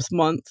the fourth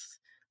month.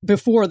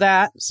 Before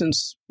that,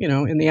 since,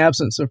 in the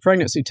absence of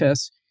pregnancy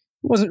tests,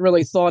 it wasn't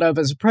really thought of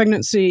as a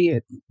pregnancy.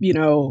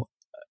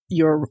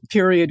 Your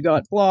period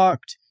got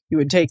blocked. You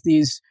would take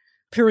these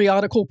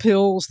periodical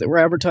pills that were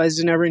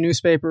advertised in every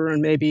newspaper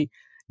and maybe,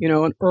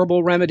 an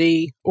herbal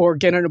remedy or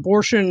get an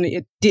abortion.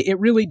 It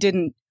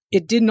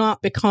did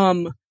not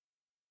become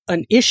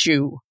an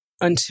issue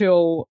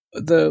until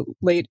the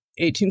late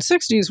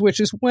 1860s, which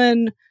is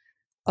when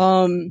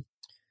the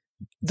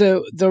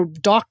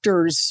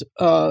doctors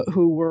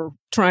who were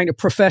trying to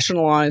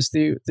professionalize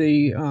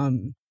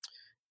the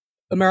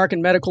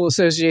American Medical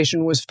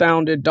Association was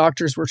founded.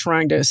 Doctors were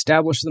trying to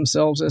establish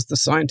themselves as the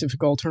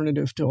scientific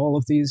alternative to all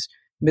of these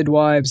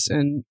midwives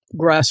and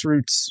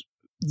grassroots,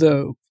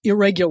 the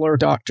irregular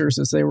doctors,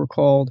 as they were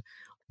called.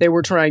 They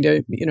were trying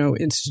to,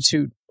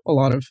 institute a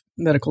lot of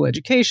medical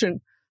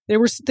education.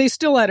 They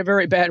still had a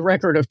very bad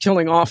record of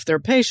killing off their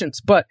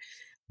patients, but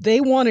they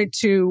wanted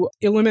to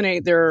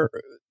eliminate their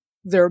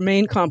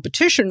main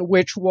competition,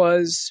 which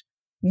was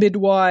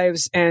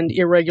midwives and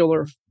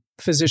irregular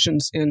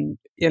physicians in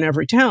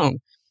every town.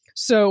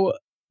 So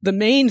the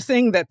main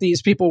thing that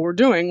these people were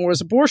doing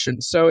was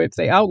abortion. So if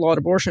they outlawed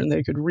abortion,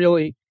 they could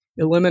really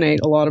eliminate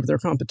a lot of their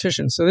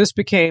competition. So this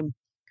became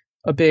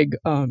a big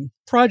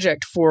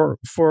project for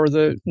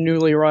the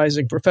newly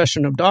rising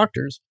profession of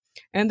doctors.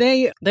 And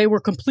they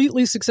were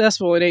completely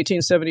successful in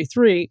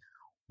 1873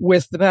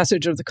 with the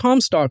passage of the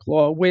Comstock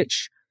Law,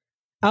 which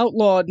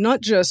outlawed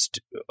not just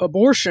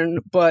abortion,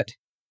 but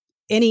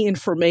any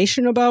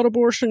information about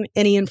abortion,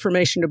 any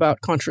information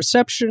about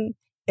contraception,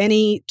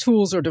 any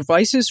tools or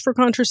devices for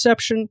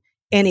contraception,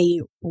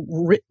 any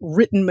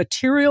written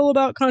material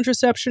about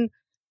contraception,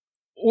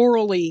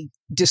 orally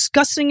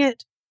discussing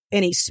it,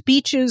 any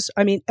speeches.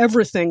 I mean,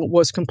 everything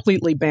was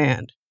completely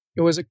banned.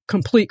 It was a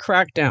complete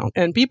crackdown.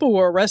 And people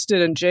were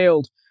arrested and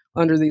jailed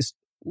under these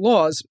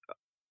laws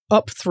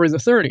up through the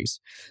 30s.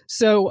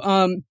 So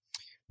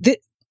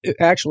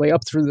actually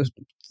up through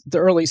the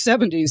early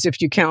 70s,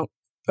 if you count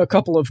a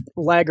couple of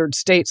laggard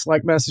states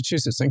like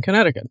Massachusetts and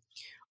Connecticut.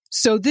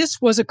 So this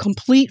was a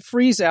complete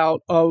freeze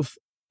out of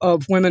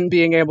women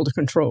being able to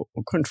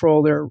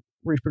control their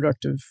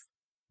reproductive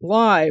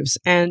lives.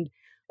 And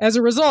as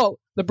a result,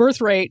 the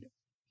birth rate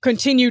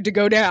continued to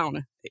go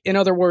down. In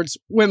other words,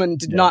 women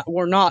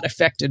were not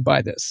affected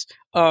by this.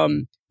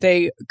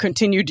 They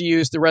continued to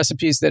use the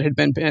recipes that had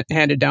been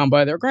handed down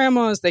by their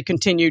grandmas. They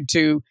continued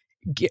to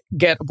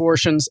get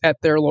abortions at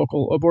their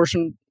local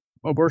abortion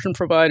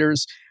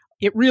providers.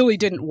 It really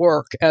didn't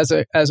work as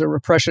a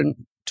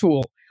repression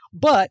tool.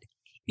 But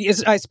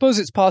I suppose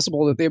it's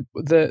possible that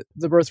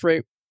the birth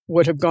rate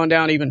would have gone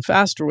down even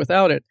faster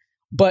without it.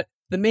 But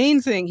the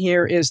main thing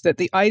here is that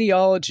the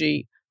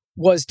ideology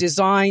was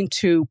designed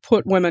to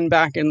put women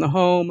back in the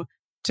home,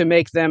 to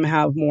make them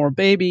have more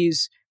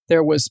babies.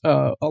 There was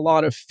a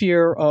lot of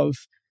fear of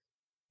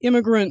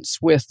immigrants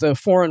with the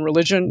foreign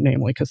religion,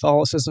 namely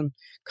Catholicism,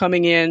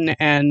 coming in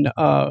and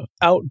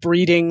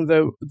outbreeding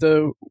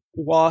the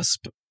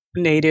WASP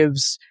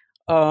natives.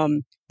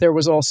 There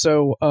was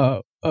also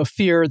a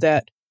fear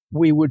that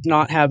we would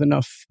not have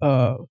enough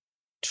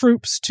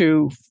troops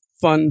to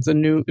fund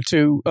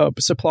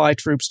supply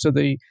troops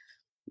to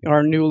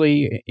our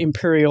newly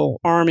imperial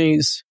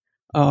armies,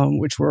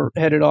 which were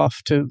headed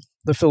off to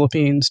the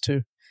Philippines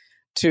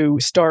to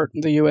start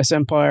the U.S.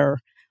 empire.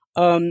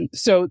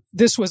 So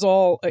this was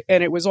all,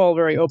 and it was all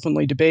very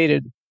openly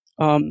debated.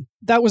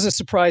 That was a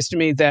surprise to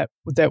me that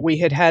we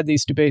had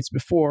these debates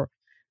before.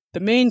 The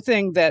main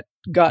thing that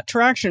got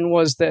traction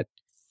was that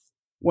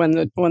when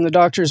the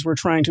doctors were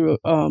trying to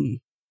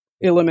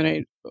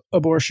eliminate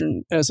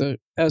abortion as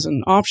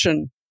an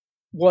option,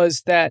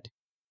 was that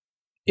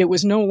it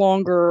was no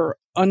longer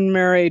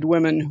unmarried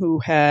women who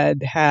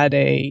had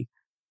an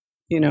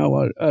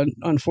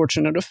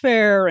unfortunate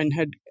affair and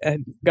had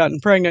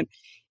gotten pregnant.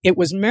 It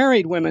was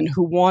married women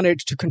who wanted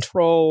to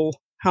control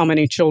how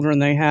many children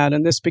they had,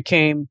 and this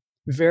became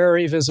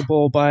very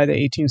visible by the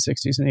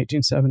 1860s and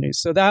 1870s.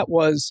 So that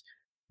was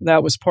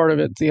part of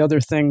it. The other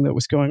thing that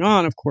was going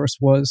on, of course,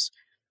 was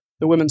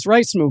the women's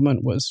rights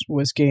movement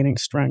was gaining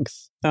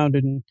strength,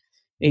 founded in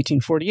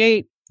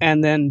 1848,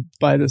 and then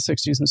by the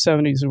 60s and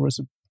 70s there was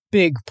a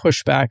big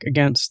pushback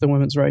against the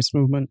women's rights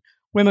movement.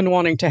 Women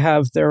wanting to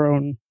have their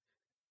own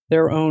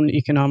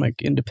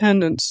economic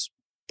independence,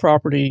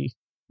 property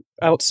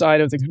outside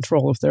of the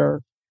control of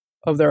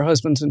their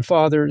husbands and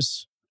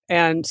fathers.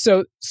 And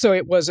so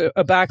it was a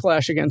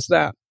backlash against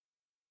that.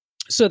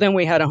 So then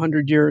we had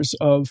 100 years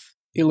of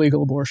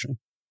illegal abortion.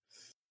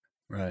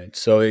 Right.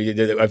 So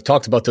I've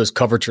talked about those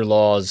coverture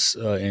laws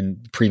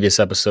in previous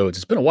episodes.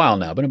 It's been a while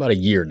now, been about a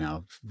year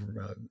now.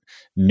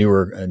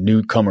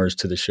 Newcomers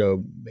to the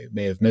show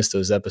may have missed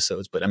those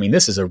episodes. But I mean,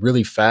 this is a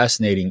really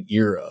fascinating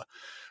era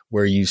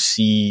where you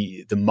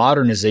see the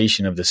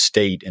modernization of the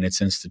state and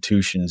its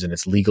institutions and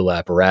its legal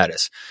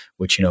apparatus,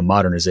 which,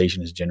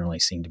 modernization is generally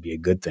seen to be a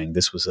good thing.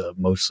 This was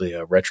mostly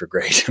a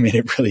retrograde. I mean,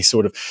 it really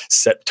sort of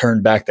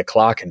turned back the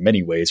clock in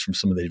many ways from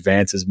some of the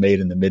advances made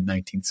in the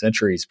mid-19th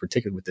centuries,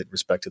 particularly with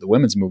respect to the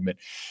women's movement,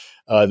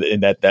 in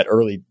that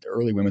early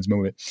women's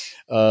movement.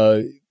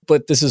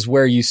 But this is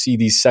where you see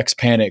these sex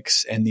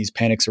panics and these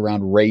panics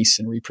around race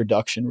and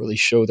reproduction really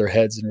show their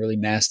heads in really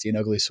nasty and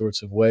ugly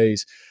sorts of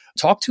ways.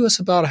 Talk to us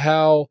about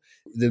how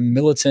the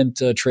militant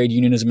trade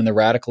unionism and the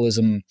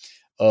radicalism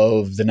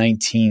of the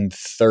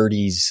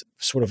 1930s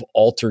sort of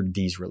altered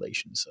these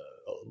relations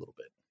a little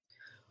bit.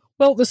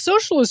 Well, the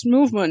socialist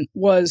movement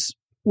was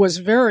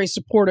very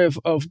supportive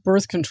of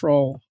birth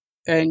control.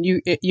 And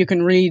you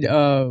can read,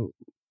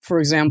 for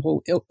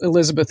example,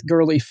 Elizabeth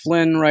Gurley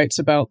Flynn writes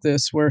about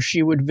this, where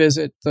she would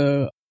visit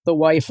the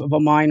wife of a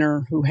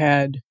miner who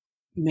had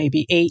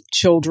maybe 8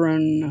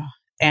 children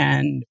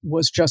and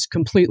was just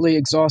completely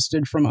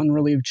exhausted from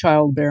unrelieved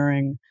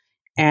childbearing.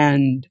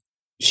 And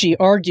she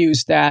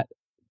argues that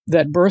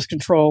birth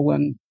control,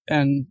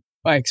 and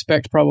I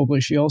expect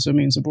probably she also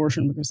means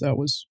abortion because that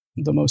was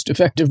the most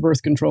effective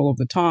birth control of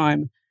the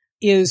time,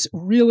 is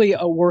really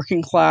a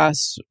working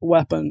class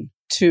weapon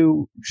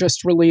to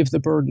just relieve the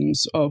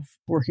burdens of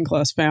working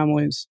class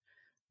families.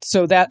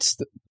 So that's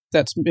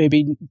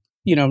maybe,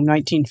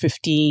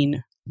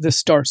 1915, this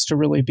starts to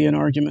really be an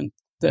argument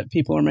that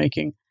people are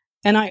making.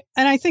 And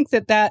I think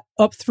that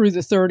up through the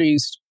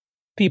 30s,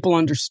 people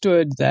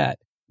understood that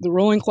the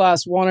ruling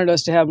class wanted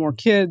us to have more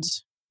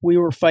kids. We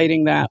were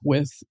fighting that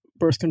with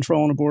birth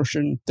control and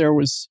abortion. There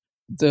was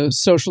the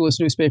socialist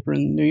newspaper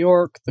in New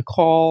York, The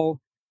Call,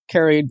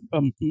 carried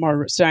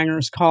Margaret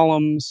Sanger's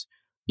columns.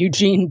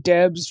 Eugene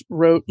Debs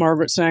wrote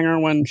Margaret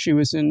Sanger when she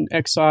was in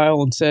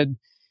exile and said,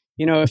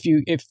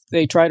 if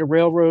they try to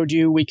railroad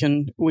you, we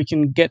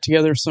can get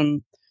together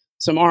some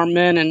armed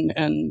men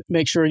and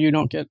make sure you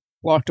don't get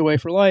locked away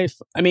for life.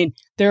 I mean,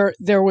 there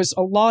was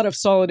a lot of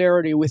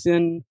solidarity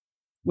within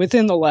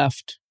the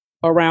left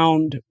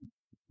around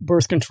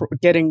birth control,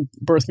 getting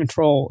birth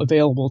control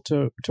available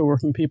to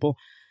working people.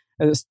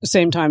 At the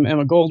same time,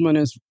 Emma Goldman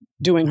is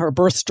doing her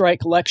birth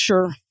strike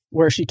lecture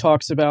where she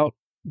talks about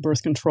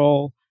birth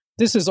control.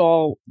 This is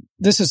all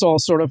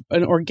sort of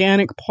an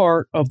organic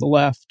part of the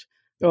left,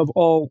 of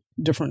all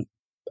different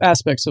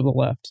aspects of the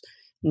left.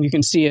 And you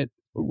can see it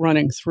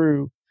running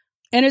through.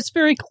 And it's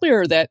very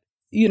clear that,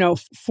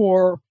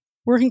 for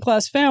working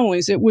class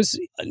families, it was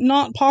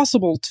not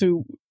possible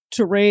to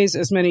raise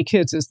as many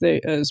kids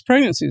as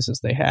pregnancies as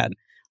they had.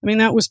 I mean,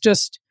 that was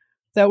just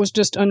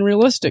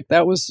unrealistic.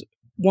 That was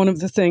one of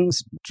the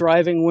things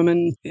driving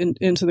women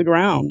into the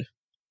ground.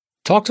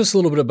 Talk to us a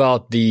little bit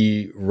about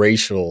the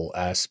racial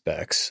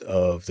aspects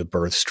of the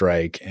birth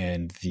strike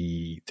and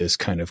this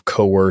kind of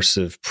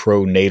coercive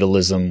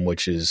pronatalism,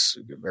 which is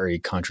very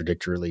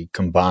contradictorily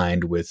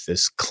combined with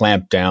this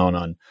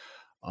clampdown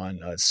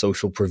on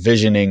social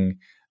provisioning,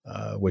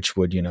 which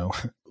would,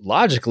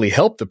 logically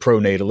help the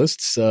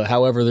pronatalists.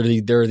 However,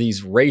 there are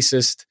these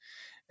racist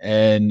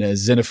and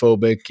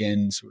xenophobic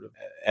and sort of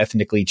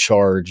ethnically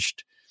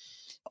charged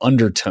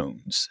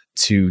undertones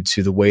to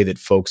the way that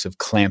folks have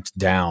clamped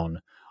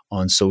down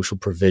on social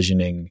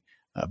provisioning,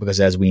 because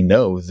as we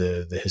know,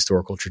 the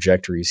historical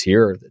trajectories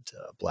here that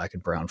Black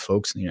and brown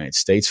folks in the United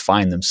States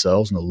find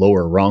themselves in the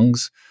lower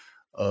rungs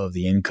of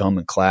the income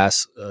and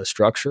class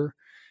structure.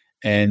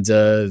 And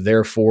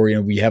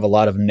therefore, we have a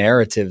lot of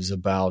narratives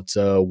about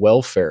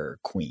welfare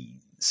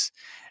queens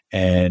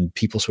and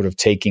people sort of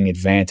taking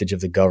advantage of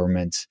the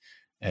government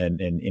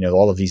and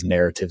all of these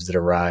narratives that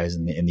arise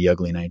in the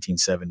ugly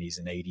 1970s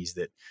and 80s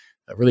that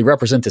really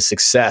represent the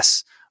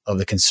success of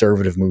the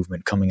conservative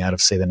movement coming out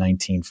of, say, the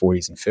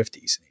 1940s and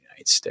 50s in the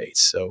United States.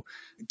 So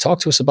talk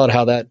to us about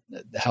how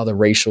the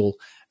racial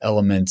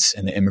elements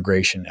and the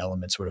immigration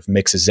element sort of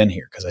mixes in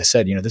here. Because I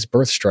said, this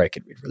birth strike,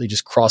 it really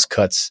just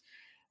cross-cuts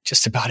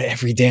just about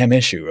every damn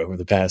issue over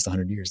the past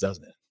 100 years,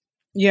 doesn't it?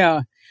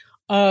 Yeah.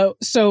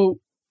 So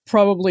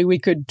probably we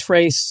could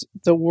trace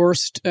the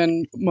worst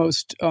and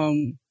most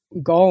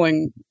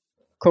galling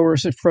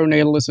coercive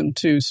pronatalism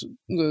to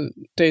the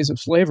days of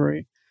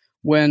slavery,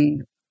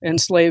 when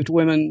enslaved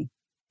women,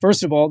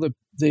 first of all,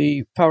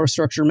 the power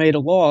structure made a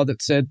law that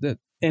said that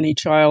any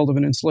child of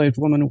an enslaved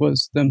woman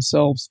was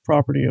themselves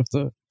property of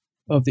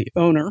the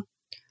owner.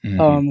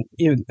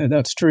 Mm-hmm.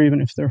 That's true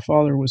even if their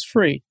father was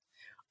free.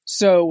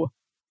 So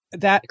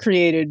that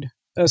created,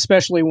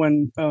 especially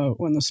when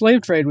the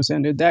slave trade was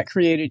ended, that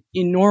created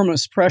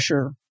enormous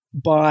pressure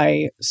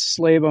by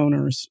slave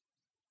owners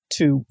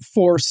to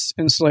force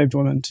enslaved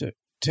women to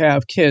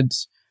have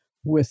kids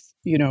with,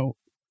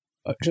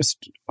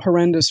 just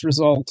horrendous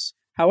results.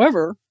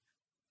 However,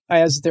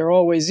 as there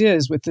always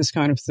is with this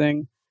kind of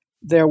thing,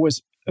 there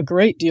was a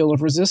great deal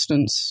of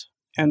resistance,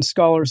 and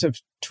scholars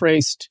have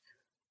traced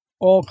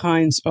all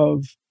kinds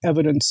of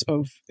evidence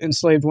of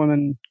enslaved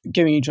women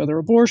giving each other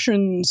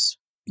abortions,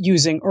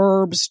 using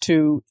herbs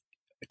to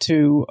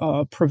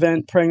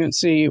prevent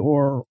pregnancy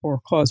or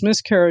cause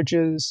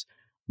miscarriages,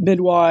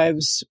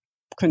 midwives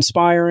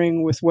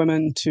conspiring with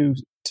women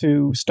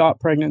to stop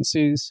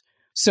pregnancies.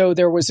 So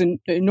there was an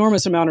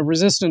enormous amount of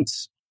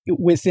resistance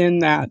within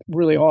that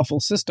really awful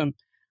system.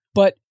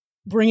 But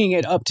bringing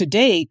it up to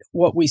date,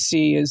 what we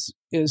see is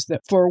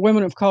that for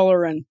women of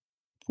color and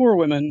poor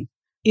women,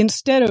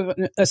 instead of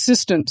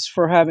assistance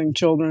for having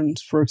children,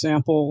 for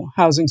example,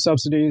 housing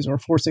subsidies or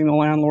forcing the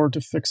landlord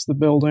to fix the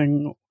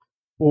building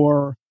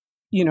or,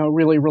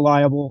 really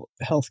reliable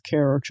health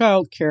care or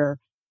child care,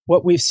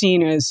 what we've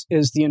seen is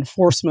the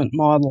enforcement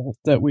model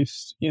that we've,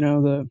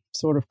 the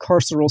sort of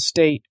carceral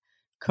state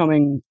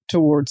coming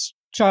towards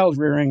child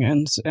rearing.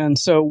 And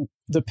so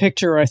the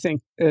picture, I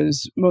think,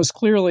 is most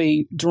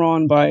clearly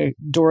drawn by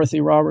Dorothy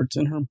Roberts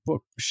in her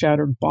book,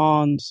 Shattered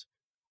Bonds,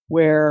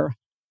 where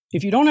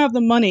if you don't have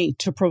the money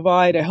to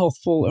provide a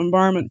healthful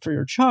environment for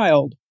your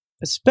child,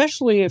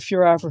 especially if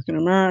you're African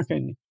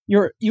American,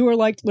 you are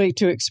likely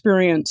to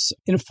experience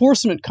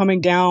enforcement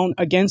coming down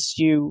against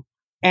you,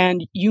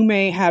 and you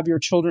may have your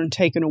children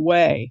taken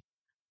away,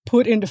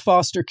 put into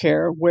foster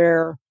care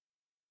where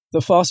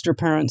the foster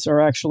parents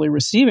are actually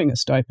receiving a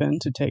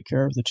stipend to take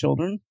care of the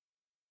children.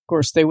 Of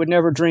course, they would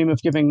never dream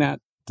of giving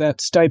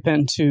that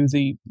stipend to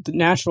the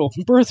natural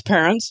birth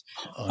parents.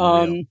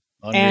 Unreal,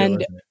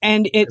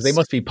 and they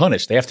must be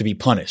punished. They have to be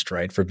punished,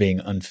 right, for being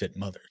unfit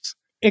mothers.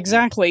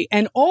 Exactly.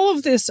 And all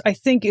of this, I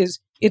think,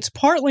 it's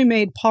partly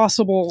made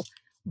possible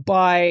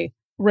by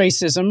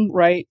racism,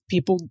 right?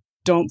 People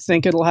don't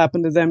think it'll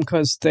happen to them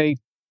because they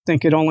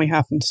think it only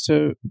happens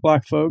to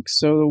Black folks.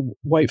 So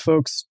the white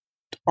folks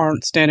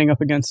aren't standing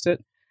up against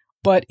it.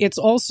 But it's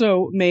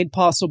also made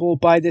possible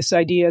by this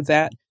idea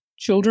that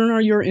children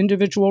are your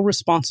individual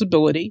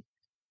responsibility.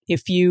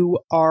 If you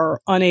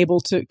are unable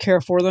to care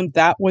for them,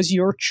 that was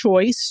your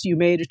choice. You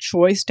made a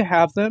choice to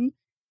have them,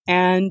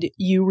 and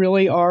you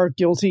really are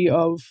guilty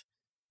of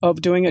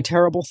doing a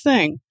terrible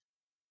thing.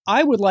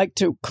 I would like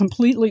to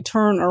completely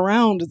turn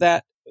around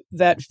that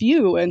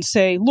view and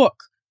say, look,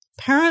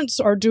 parents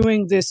are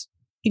doing this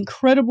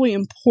incredibly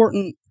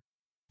important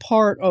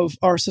part of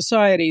our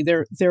society.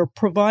 They're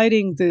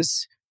providing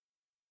this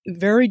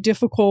very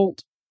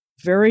difficult,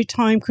 very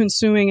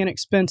time-consuming and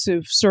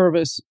expensive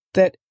service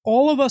that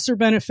all of us are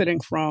benefiting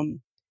from.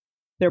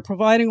 They're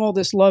providing all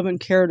this love and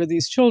care to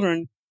these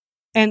children.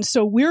 And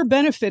so we're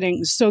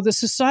benefiting. So the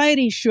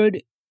society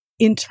should,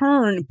 in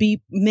turn,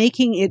 be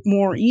making it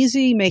more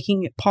easy,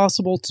 making it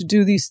possible to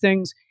do these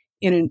things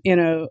in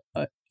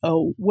a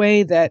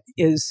way that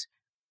is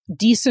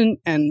decent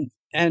and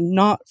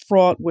not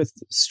fraught with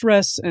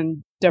stress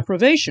and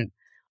deprivation.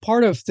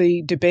 Part of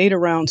the debate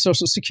around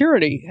Social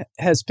Security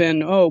has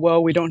been, oh,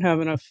 well, we don't have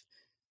enough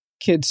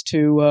kids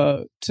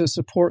to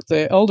support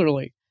the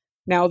elderly.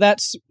 Now,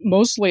 that's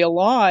mostly a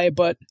lie,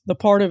 but the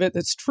part of it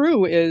that's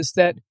true is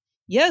that,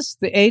 yes,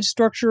 the age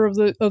structure of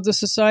the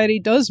society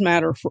does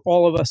matter for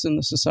all of us in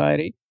the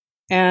society.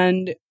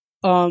 And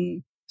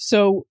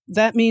so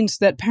that means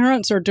that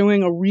parents are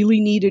doing a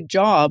really needed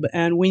job,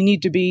 and we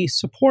need to be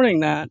supporting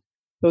that,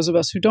 those of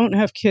us who don't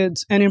have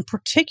kids, and in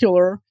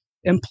particular,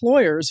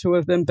 employers who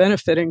have been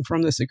benefiting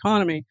from this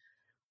economy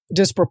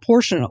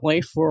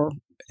disproportionately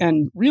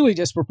and really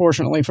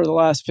disproportionately for the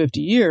last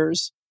 50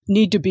 years,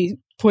 need to be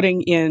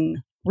putting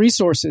in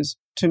resources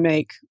to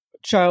make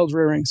child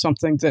rearing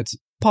something that's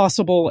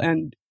possible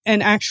and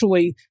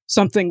actually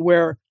something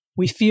where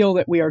we feel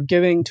that we are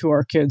giving to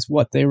our kids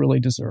what they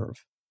really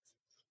deserve.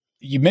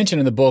 You mentioned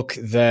in the book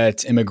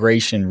that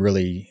immigration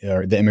really,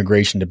 or the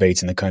immigration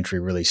debates in the country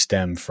really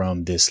stem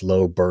from this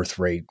low birth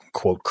rate,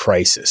 quote,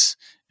 crisis,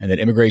 and that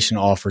immigration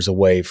offers a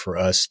way for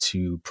us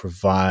to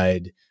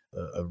provide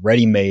a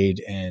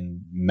ready-made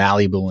and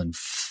malleable and,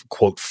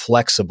 quote,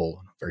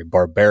 flexible, very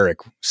barbaric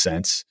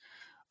sense,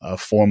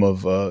 form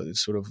of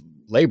sort of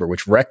labor,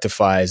 which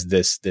rectifies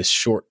this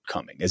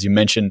shortcoming. As you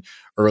mentioned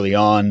early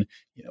on,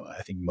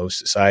 I think most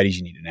societies,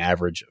 you need an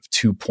average of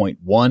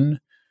 2.1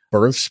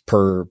 births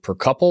per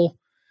couple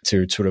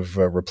to sort of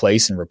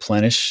replace and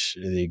replenish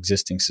the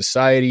existing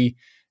society.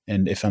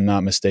 And if I'm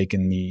not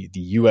mistaken, the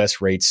U.S.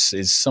 rates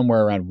is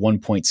somewhere around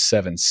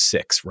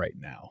 1.76 right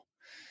now.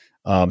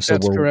 So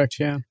that's correct,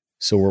 yeah.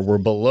 So we're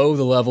below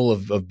the level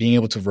of being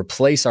able to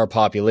replace our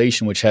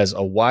population, which has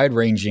a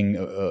wide-ranging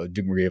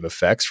degree of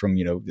effects from,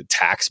 the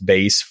tax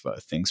base,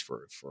 things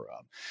for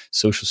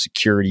Social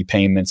Security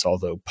payments.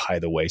 Although, by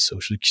the way,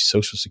 Social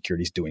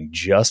Security is doing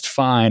just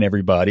fine,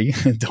 everybody.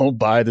 Don't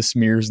buy the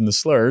smears and the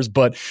slurs.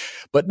 But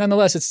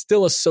nonetheless, it's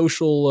still a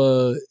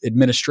social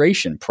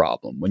administration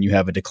problem when you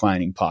have a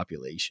declining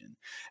population.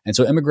 And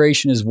so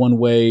immigration is one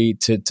way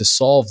to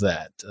solve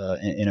that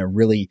in a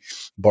really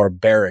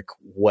barbaric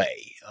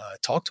way.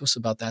 Talk to us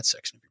about that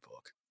section of your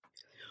book.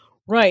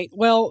 Right.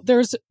 Well, there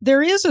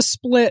is a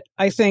split,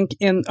 I think,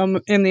 in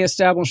the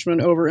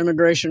establishment over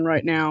immigration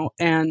right now,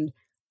 and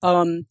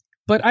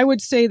but I would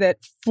say that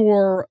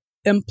for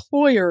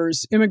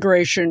employers,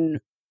 immigration,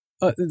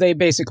 they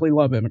basically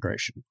love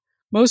immigration.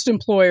 Most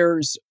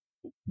employers,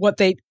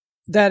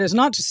 that is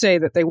not to say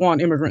that they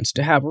want immigrants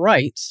to have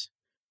rights,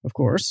 of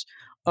course.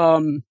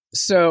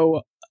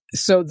 So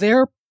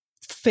their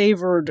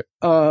favored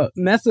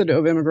method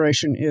of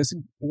immigration is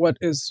what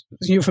is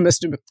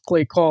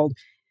euphemistically called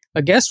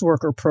a guest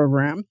worker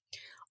program,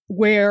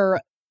 where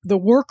the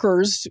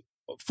workers,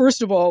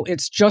 first of all,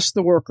 it's just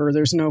the worker.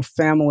 There's no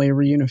family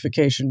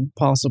reunification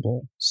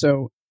possible.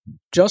 So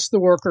just the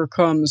worker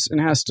comes and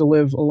has to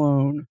live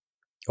alone,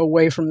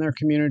 away from their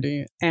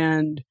community,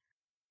 and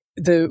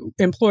the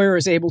employer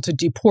is able to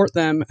deport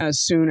them as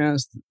soon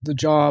as the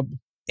job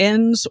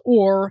ends,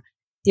 or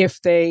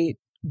if they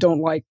don't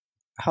like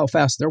how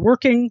fast they're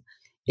working,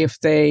 if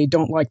they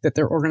don't like that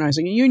they're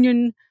organizing a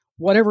union,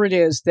 whatever it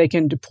is, they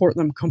can deport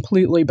them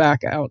completely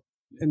back out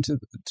into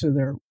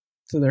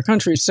their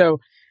country. So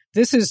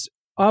this is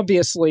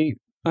obviously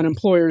an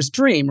employer's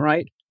dream,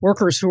 right?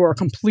 Workers who are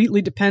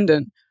completely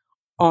dependent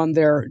on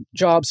their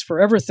jobs for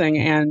everything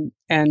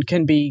and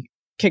can be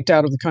kicked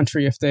out of the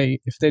country if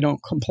they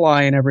don't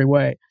comply in every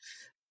way.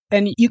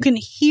 And you can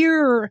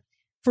hear,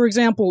 for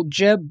example,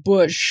 Jeb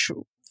Bush,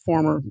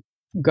 former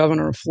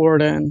governor of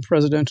Florida and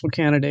presidential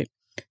candidate,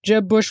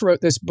 Jeb Bush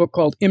wrote this book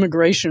called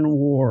Immigration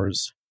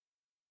Wars,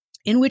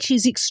 in which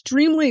he's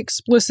extremely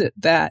explicit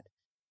that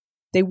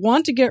they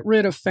want to get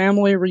rid of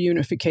family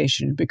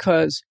reunification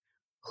because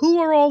who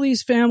are all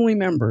these family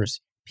members?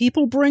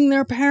 People bring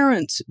their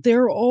parents.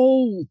 They're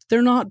old.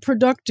 They're not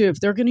productive.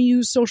 They're going to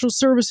use social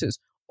services.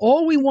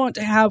 All we want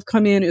to have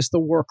come in is the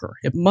worker.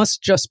 It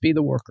must just be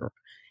the worker.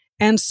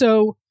 And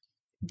so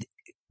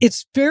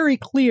it's very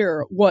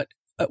clear what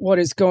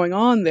is going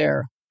on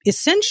there.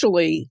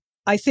 Essentially,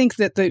 I think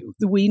that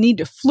we need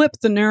to flip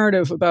the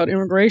narrative about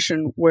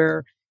immigration,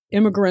 where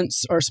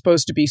immigrants are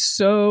supposed to be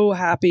so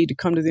happy to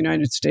come to the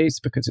United States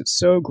because it's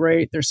so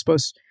great. They're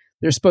supposed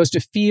to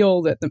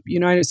feel that the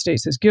United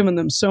States has given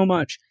them so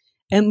much,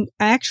 and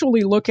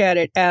actually look at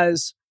it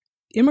as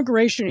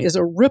immigration is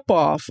a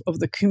ripoff of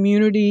the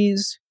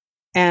communities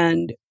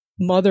and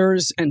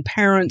mothers and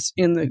parents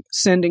in the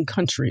sending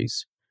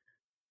countries.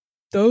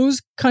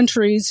 Those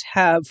countries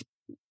have,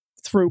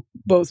 through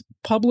both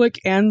public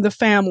and the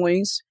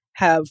families,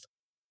 have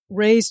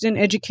raised and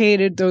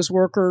educated those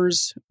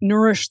workers,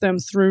 nourished them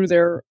through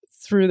their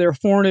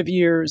formative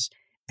years,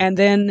 and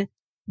then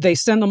they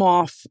send them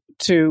off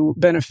to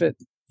benefit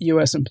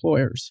U.S.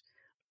 employers.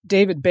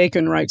 David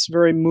Bacon writes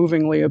very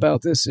movingly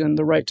about this in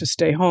The Right to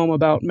Stay Home,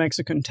 about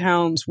Mexican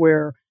towns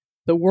where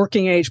the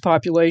working age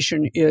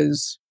population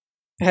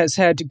has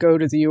had to go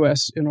to the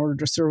U.S. in order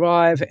to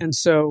survive, and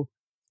so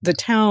the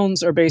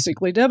towns are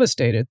basically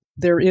devastated.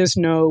 There is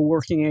no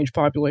working age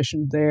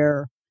population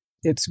there.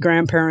 its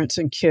grandparents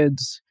and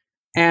kids.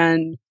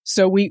 And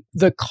so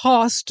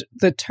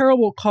the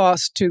terrible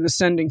cost to the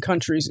sending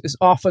countries is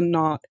often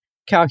not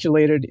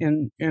calculated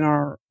in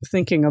our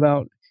thinking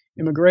about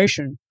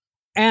immigration.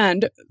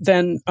 And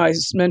then I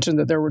mentioned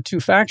that there were two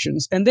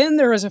factions. And then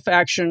there is a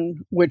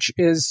faction which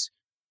is,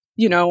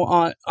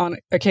 on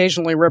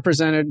occasionally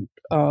represented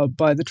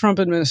by the Trump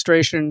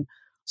administration.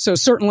 So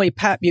certainly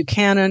Pat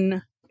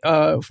Buchanan,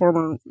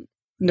 former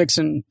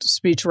Nixon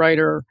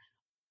speechwriter,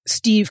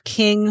 Steve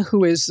King,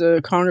 who is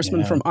a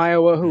congressman from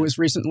Iowa, who was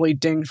recently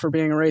dinged for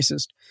being a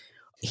racist.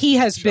 He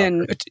has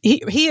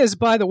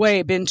by the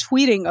way, been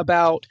tweeting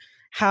about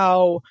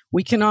how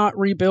we cannot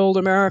rebuild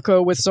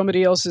America with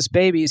somebody else's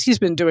babies. He's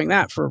been doing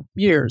that for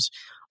years.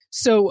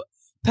 So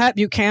Pat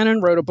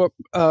Buchanan wrote a book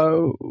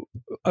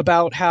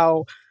about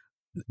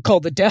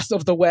called The Death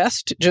of the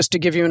West, just to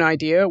give you an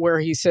idea, where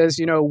he says,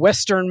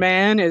 Western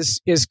man is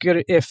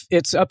good. If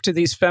it's up to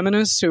these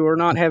feminists who are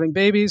not having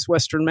babies,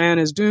 Western man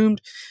is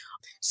doomed.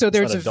 So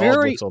there's that's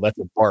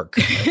a bark.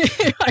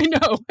 I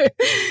know.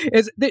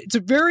 It's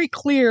very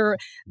clear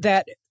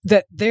that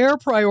their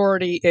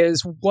priority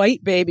is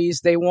white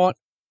babies. They want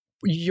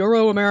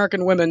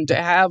Euro-American women to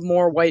have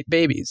more white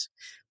babies.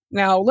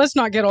 Now, let's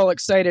not get all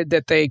excited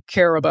that they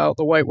care about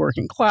the white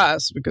working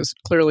class, because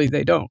clearly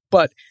they don't.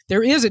 But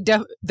there is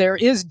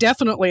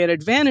definitely an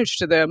advantage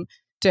to them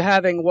to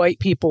having white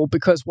people,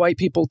 because white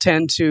people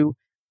tend to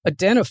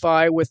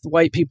identify with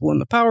white people in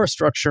the power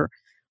structure.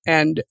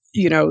 And,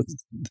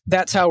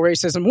 that's how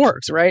racism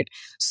works, right?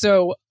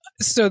 So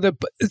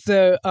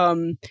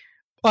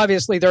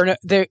obviously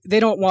they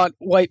don't want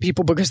white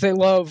people because they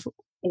love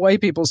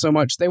white people so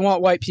much. They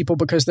want white people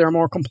because they're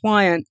more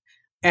compliant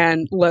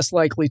and less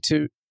likely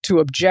to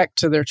object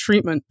to their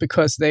treatment,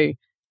 because they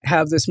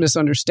have this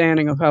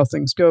misunderstanding of how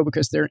things go,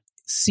 because they're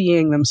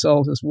seeing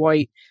themselves as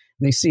white,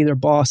 and they see their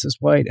boss as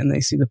white, and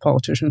they see the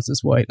politicians as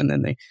white, and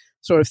then they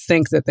sort of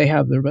think that they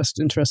have their best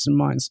interests in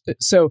mind.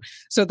 So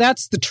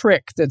that's the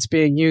trick that's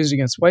being used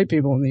against white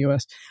people in the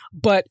U.S.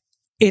 But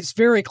it's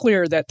very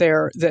clear that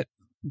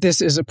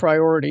this is a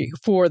priority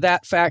for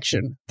that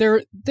faction.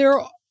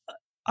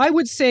 I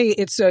would say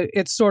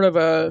it's sort of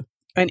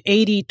an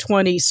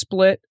 80-20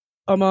 split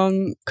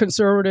among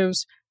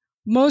conservatives.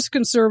 Most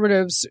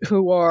conservatives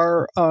who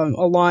are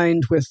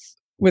aligned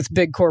with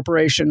big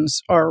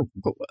corporations are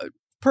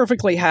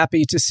perfectly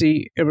happy to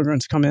see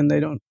immigrants come in. They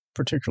don't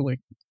particularly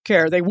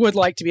care. They would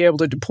like to be able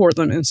to deport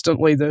them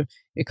instantly the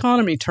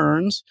economy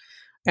turns,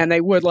 and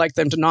they would like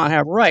them to not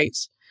have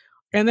rights.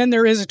 And then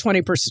there is a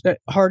 20%,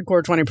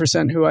 hardcore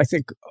 20% who I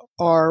think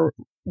are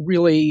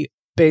really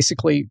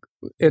basically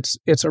it's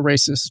a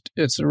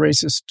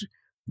racist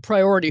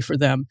priority for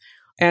them.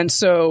 And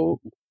so,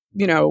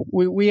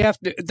 we have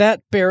to,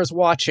 that bears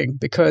watching,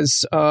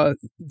 because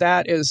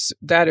that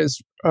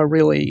is a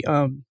really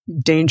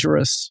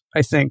dangerous,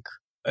 I think,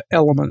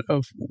 element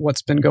of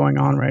what's been going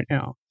on right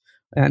now,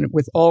 and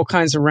with all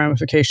kinds of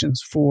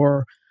ramifications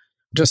for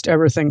just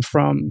everything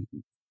from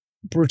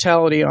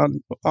brutality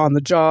on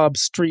the job,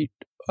 street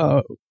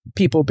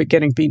people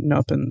getting beaten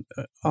up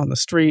on the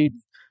street.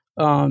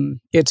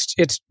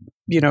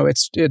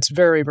 It's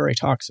very, very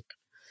toxic.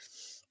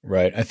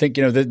 Right. I think,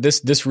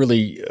 this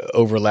really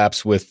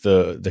overlaps with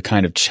the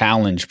kind of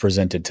challenge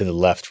presented to the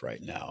left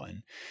right now.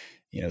 And,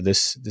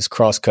 this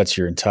cross-cuts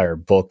your entire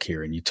book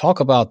here. And you talk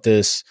about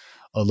this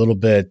a little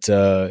bit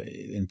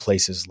in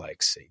places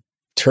like, say,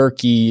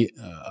 Turkey,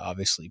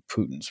 obviously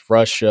Putin's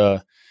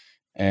Russia,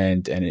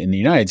 and in the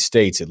United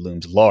States, it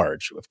looms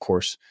large. Of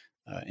course,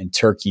 in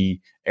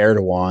Turkey,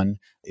 Erdogan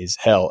is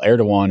hell.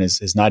 Erdogan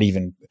is not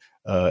even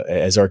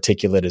as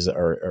articulate as,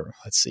 or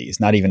let's see, is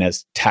not even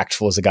as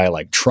tactful as a guy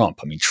like Trump.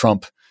 I mean,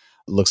 Trump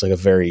looks like a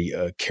very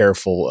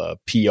careful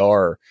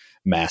PR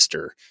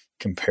master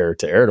compared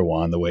to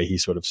Erdogan, the way he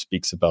sort of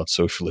speaks about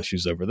social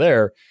issues over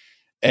there.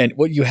 And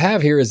what you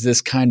have here is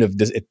this kind of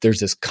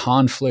there's this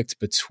conflict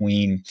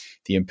between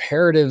the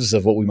imperatives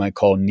of what we might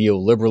call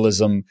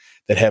neoliberalism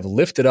that have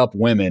lifted up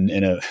women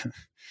in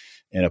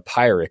a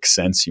Pyrrhic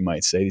sense, you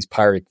might say. These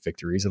Pyrrhic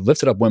victories have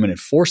lifted up women and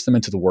forced them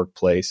into the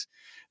workplace.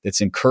 That's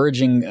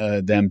encouraging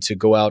them to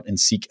go out and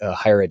seek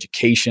higher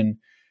education,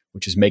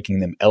 which is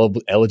making them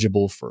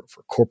eligible for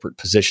corporate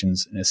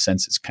positions. In a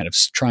sense, it's kind of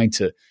trying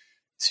to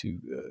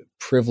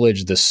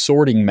privilege the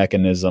sorting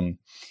mechanism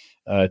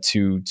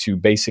to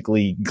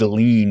basically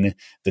glean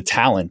the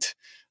talent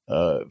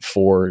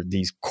for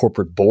these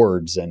corporate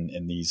boards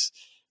and these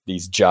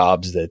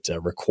jobs that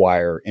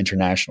require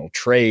international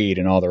trade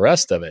and all the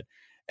rest of it.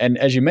 And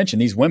as you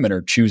mentioned, these women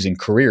are choosing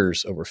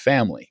careers over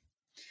family.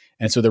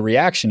 And so the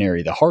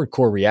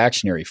hardcore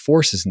reactionary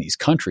forces in these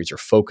countries are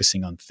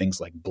focusing on things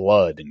like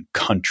blood and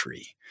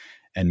country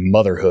and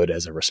motherhood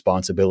as a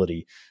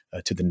responsibility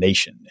to the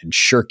nation, and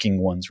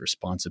shirking one's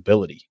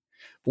responsibility.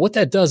 But what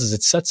that does is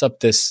it sets up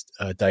this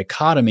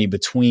dichotomy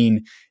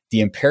between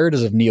the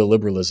imperatives of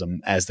neoliberalism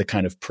as the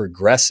kind of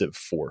progressive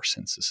force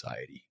in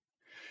society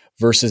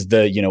versus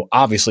the,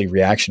 obviously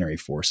reactionary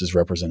forces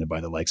represented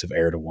by the likes of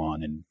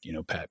Erdogan and,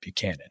 Pat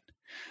Buchanan.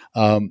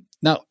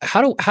 Now,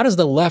 how does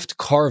the left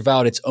carve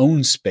out its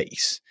own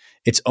space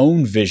its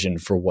own vision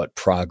for what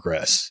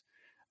progress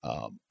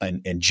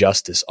and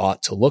justice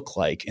ought to look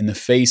like in the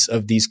face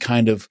of these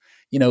kind of,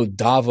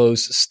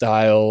 Davos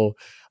style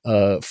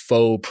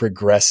faux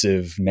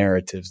progressive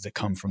narratives that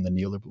come from the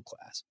neoliberal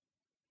class?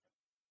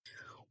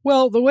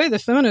 Well, the way the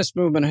feminist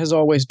movement has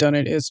always done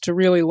it is to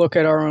really look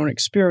at our own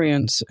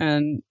experience.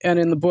 And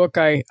in the book,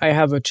 I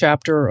have a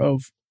chapter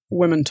of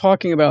women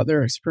talking about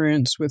their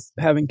experience with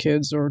having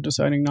kids or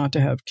deciding not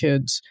to have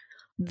kids.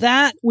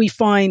 That we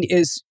find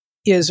is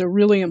a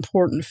really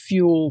important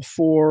fuel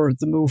for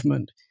the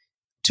movement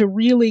to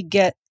really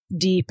get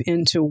deep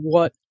into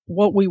what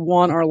we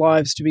want our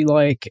lives to be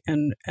like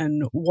and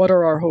what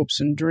are our hopes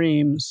and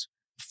dreams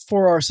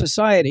for our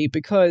society.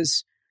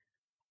 Because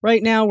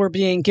right now we're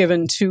being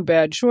given two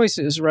bad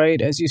choices,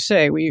 right? As you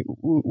say, we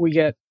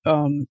get,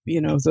 the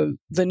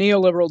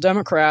neoliberal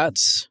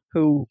Democrats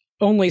who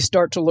only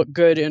start to look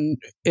good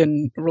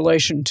in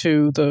relation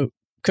to the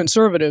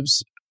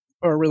conservatives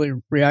are really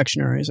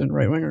reactionaries and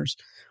right-wingers.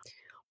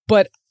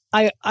 But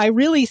I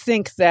really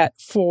think that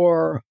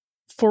for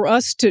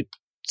us to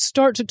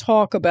start to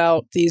talk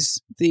about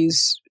these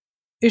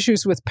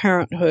issues with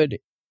parenthood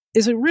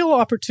is a real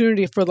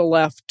opportunity for the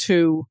left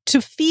to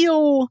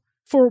feel,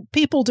 for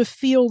people to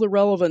feel the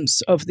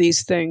relevance of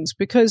these things,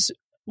 because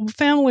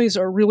families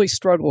are really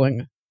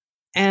struggling.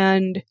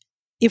 And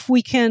if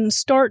we can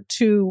start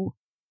to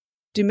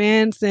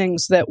demand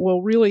things that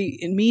will really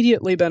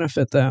immediately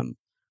benefit them,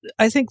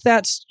 I think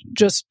that's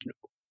just,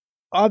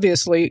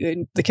 obviously,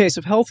 in the case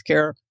of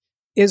healthcare,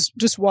 is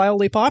just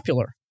wildly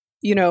popular.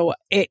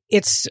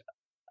 It's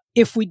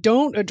if we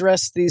don't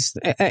address these,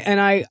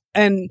 and I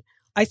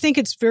think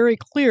it's very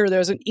clear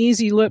there's an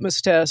easy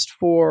litmus test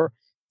for,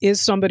 is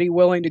somebody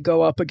willing to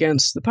go up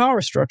against the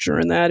power structure?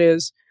 And that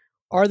is,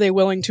 are they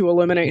willing to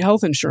eliminate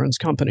health insurance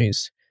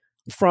companies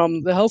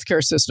from the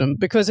healthcare system?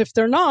 Because if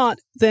they're not,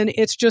 then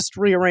it's just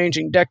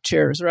rearranging deck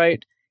chairs,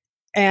 right?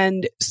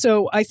 And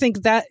so I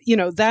think that,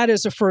 that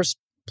is a first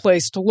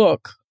place to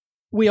look.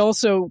 We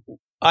also,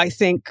 I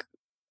think,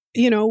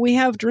 we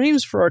have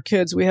dreams for our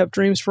kids. We have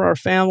dreams for our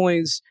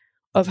families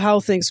of how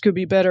things could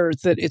be better,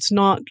 that it's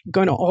not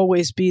going to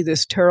always be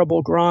this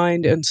terrible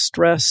grind and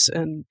stress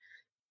and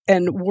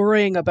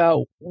worrying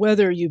about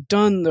whether you've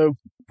done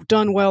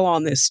well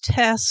on this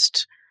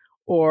test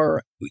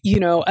or,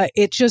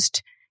 it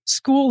just,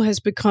 school has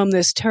become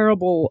this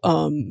terrible,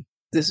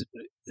 this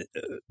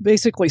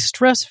basically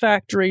stress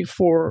factory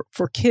for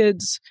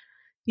kids,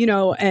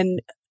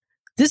 and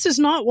this is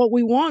not what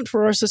we want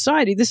for our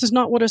society. This is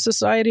not what a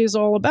society is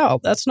all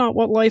about. That's not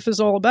what life is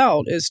all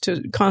about, is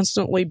to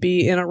constantly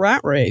be in a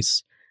rat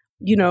race.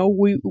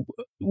 We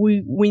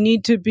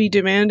need to be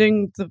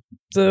demanding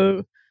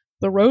the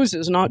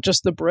roses, not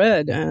just the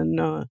bread.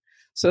 And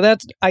so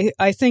that's,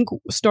 I think,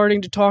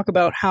 starting to talk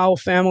about how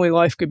family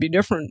life could be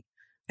different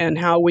and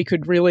how we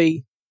could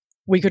really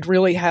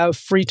have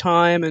free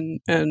time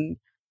and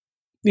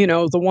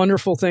the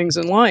wonderful things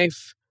in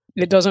life.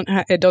 It doesn't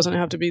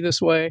have to be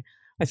this way.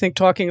 I think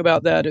talking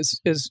about that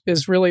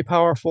is really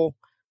powerful.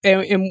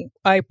 And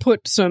I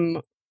put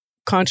some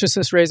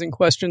consciousness raising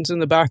questions in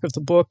the back of the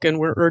book, and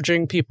we're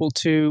urging people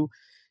to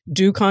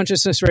do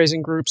consciousness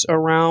raising groups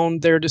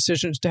around their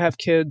decisions to have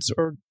kids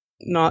or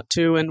not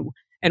to,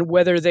 and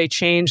whether they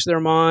change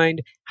their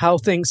mind, how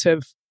things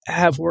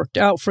have worked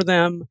out for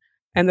them,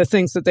 and the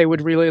things that they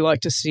would really like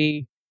to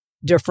see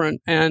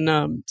different.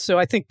 And so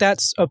I think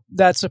that's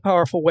a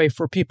powerful way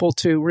for people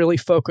to really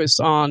focus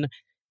on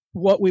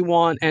what we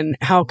want and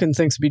how can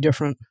things be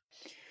different.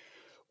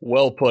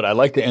 Well put. I'd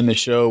like to end the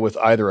show with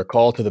either a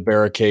call to the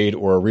barricade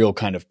or a real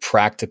kind of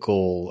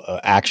practical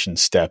action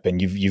step.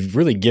 And you've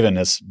really given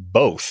us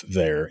both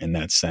there in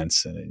that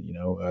sense.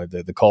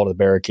 The call to the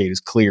barricade is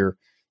clear.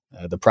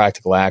 The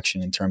practical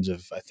action in terms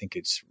of, I think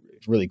it's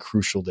really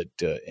crucial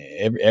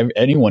that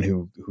anyone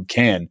who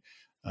can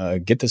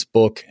get this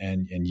book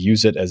and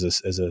use it as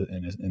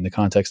in the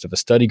context of a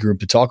study group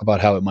to talk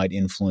about how it might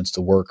influence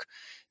the work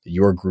that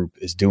your group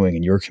is doing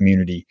in your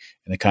community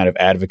and the kind of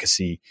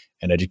advocacy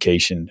and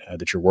education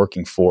that you're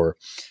working for.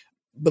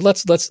 But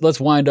let's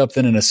wind up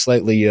then in a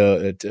slightly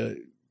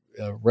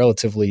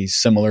relatively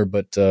similar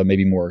but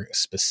maybe more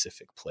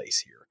specific place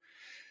here.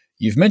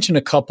 You've mentioned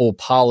a couple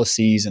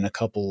policies and a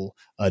couple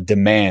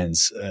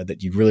demands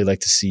that you'd really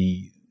like to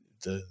see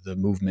the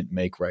movement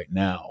make right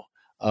now.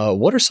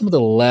 What are some of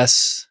the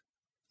less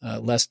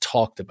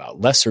talked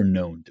about, lesser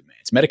known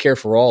demands? Medicare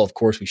for all, of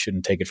course, we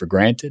shouldn't take it for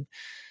granted.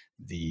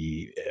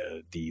 The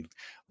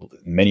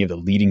many of the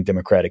leading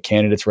Democratic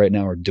candidates right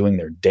now are doing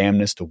their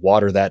damnedest to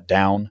water that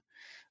down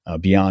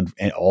beyond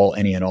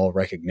any and all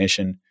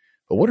recognition.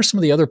 But what are some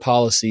of the other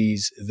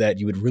policies that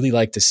you would really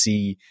like to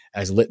see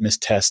as litmus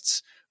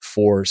tests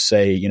for,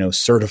 say,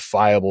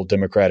 certifiable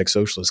Democratic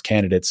Socialist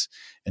candidates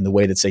in the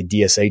way that, say,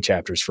 DSA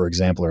chapters, for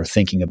example, are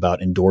thinking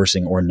about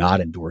endorsing or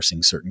not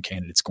endorsing certain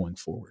candidates going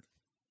forward?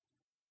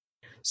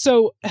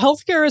 So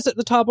healthcare is at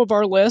the top of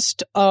our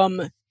list.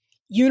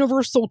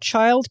 Universal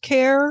child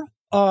care,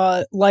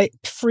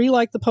 free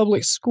like the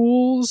public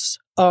schools,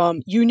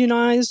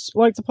 unionized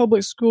like the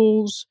public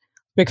schools,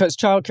 because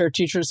childcare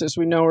teachers, as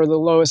we know, are the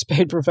lowest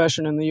paid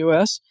profession in the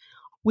U.S.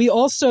 We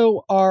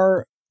also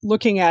are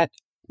looking at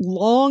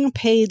long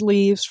paid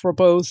leaves for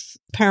both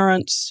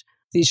parents.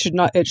 It should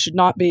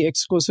not be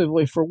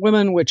exclusively for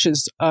women, which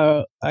is,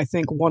 I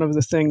think, one of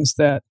the things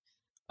that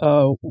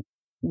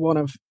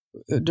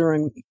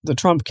during the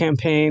Trump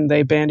campaign,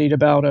 they bandied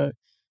about an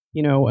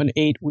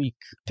 8-week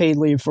paid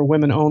leave for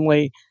women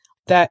only.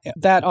 That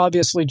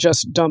obviously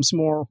just dumps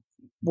more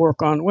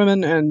work on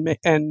women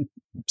and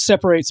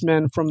separates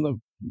men from the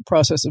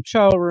process of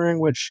child rearing,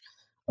 which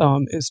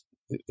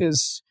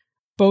is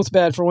both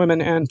bad for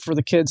women and for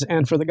the kids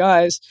and for the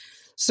guys.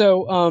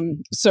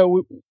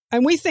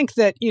 And we think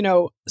that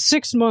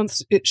 6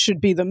 months it should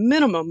be the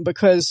minimum,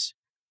 because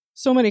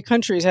so many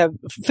countries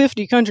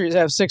 50 countries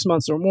have 6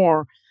 months or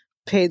more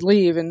paid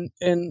leave.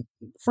 In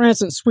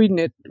France and Sweden,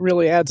 it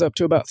really adds up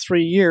to about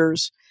 3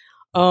 years.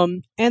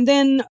 And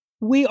then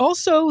we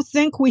also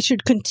think we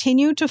should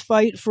continue to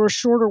fight for a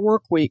shorter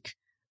work week.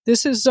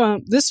 This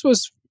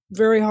was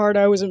very hard.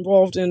 I was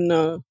involved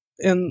in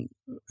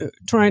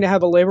trying to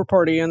have a labor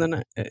party in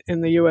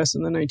the U.S.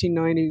 in the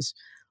 1990s.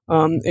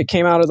 It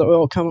came out of the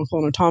Oil, Chemical,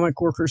 and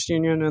Atomic Workers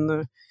Union and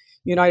the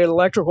United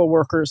Electrical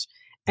Workers.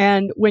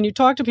 And when you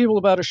talk to people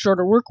about a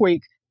shorter work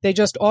week, they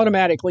just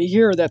automatically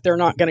hear that they're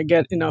not going to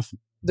get enough.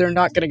 They're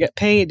not going to get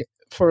paid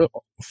for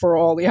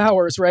all the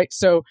hours, right?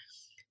 So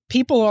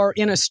people are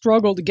in a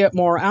struggle to get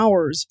more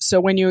hours. So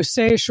when you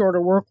say a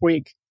shorter work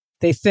week,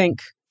 they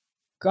think,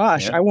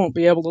 gosh, I won't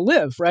be able to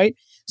live, right?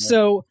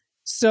 Yeah.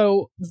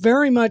 So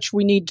very much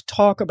we need to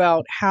talk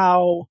about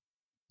how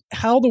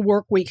the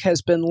work week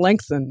has been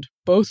lengthened,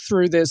 both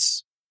through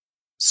this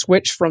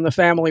switch from the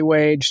family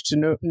wage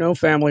to no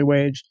family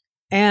wage,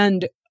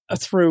 and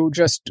through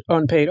just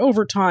unpaid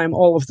overtime,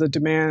 all of the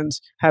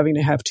demands, having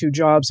to have 2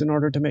 jobs in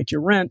order to make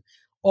your rent,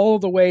 all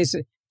of the ways.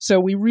 So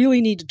we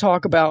really need to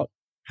talk about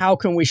how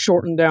can we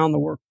shorten down the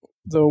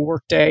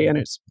work day, and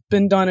it's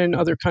been done in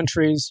other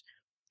countries.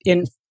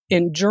 In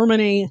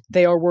Germany,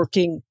 they are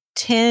working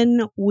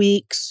 10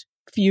 weeks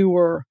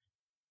fewer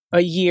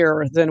a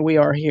year than we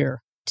are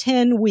here.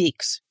 10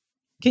 weeks.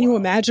 Can you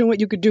imagine what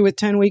you could do with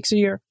 10 weeks a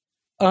year?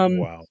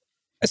 Wow.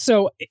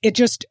 So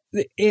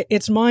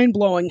it's mind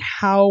blowing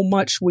how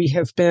much we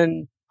have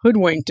been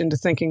hoodwinked into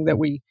thinking that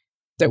we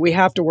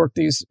have to work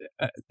these,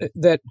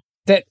 that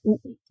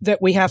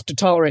we have to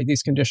tolerate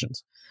these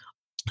conditions.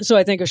 So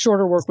I think a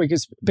shorter work week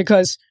is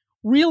because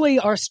really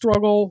our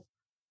struggle,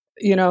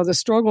 the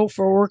struggle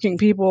for working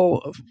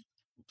people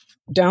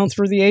down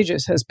through the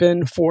ages has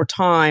been for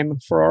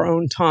our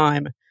own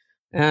time.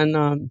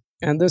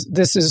 And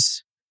this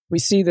is, we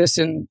see this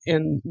in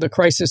the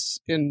crisis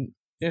in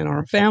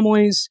our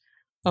families.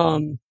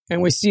 And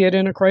we see it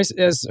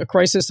as a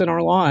crisis in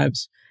our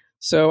lives.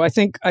 So I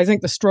think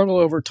the struggle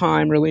over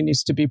time really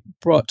needs to be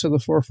brought to the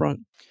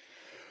forefront.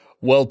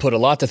 Well put. A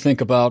lot to think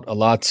about, a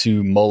lot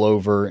to mull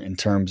over in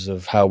terms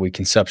of how we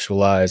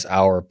conceptualize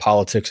our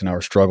politics and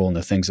our struggle and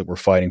the things that we're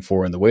fighting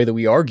for and the way that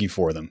we argue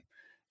for them.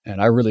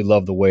 And I really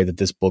love the way that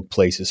this book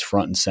places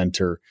front and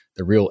center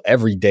the real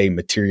everyday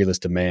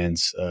materialist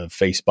demands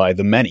faced by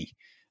the many,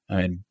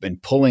 and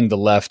pulling the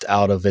left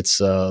out of its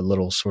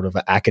little sort of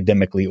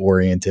academically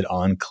oriented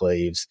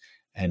enclaves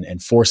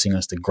and forcing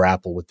us to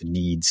grapple with the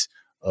needs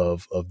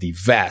of the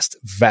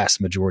vast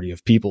majority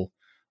of people.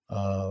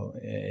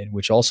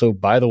 Which also,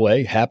 by the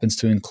way, happens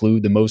to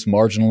include the most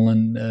marginal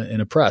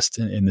and oppressed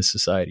in this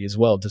society as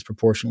well,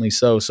 disproportionately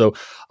so. So,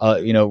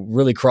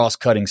 really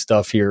cross-cutting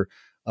stuff here.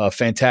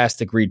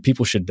 Fantastic read.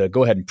 People should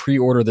go ahead and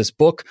pre-order this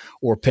book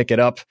or pick it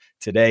up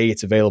today.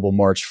 It's available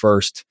March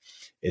 1st.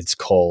 It's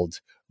called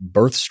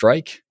Birth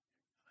Strike,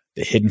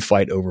 The Hidden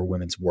Fight Over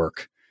Women's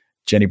Work.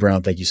 Jenny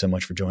Brown, thank you so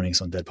much for joining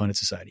us on Dead Pundit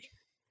Society.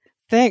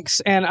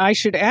 Thanks. And I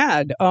should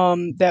add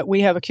that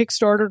we have a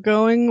Kickstarter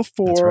going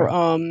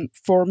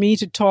for me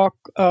to talk.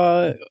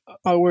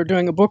 We're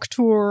doing a book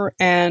tour,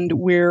 and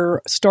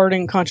we're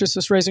starting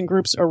consciousness raising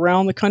groups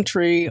around the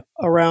country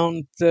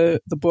around the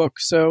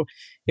book. So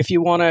if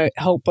you want to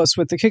help us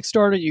with the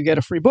Kickstarter, you get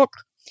a free book,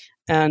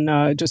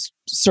 and just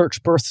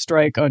search Birth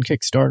Strike on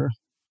Kickstarter.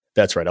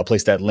 That's right. I'll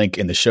place that link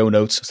in the show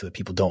notes so that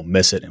people don't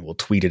miss it, and we'll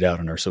tweet it out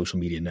on our social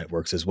media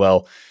networks as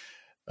well.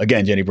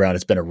 Again, Jenny Brown,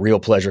 it's been a real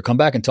pleasure. Come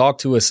back and talk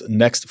to us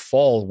next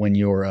fall when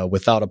your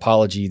Without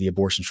Apology, The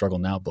Abortion Struggle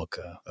Now book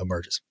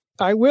emerges.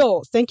 I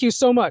will. Thank you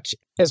so much.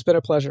 It's been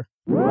a pleasure.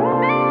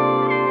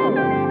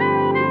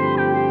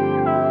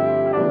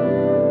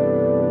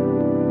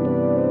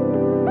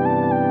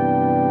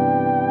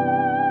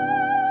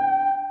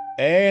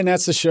 And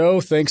that's the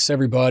show. Thanks,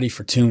 everybody,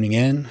 for tuning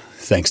in.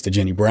 Thanks to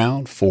Jenny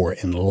Brown for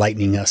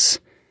enlightening us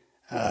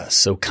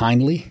so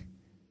kindly.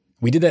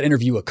 We did that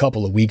interview a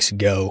couple of weeks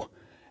ago.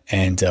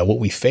 And what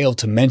we failed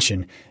to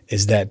mention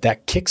is that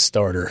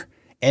Kickstarter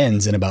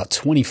ends in about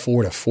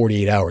 24 to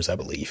 48 hours, I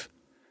believe.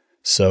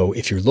 So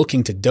if you're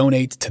looking to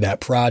donate to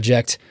that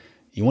project,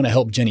 you want to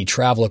help Jenny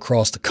travel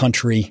across the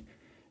country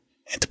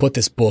and to put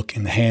this book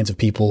in the hands of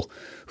people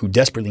who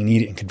desperately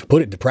need it and can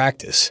put it into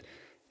practice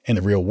in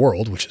the real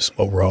world, which is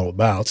what we're all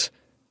about,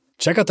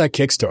 check out that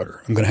Kickstarter.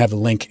 I'm going to have the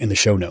link in the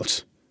show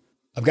notes.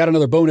 I've got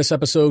another bonus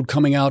episode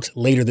coming out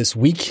later this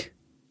week.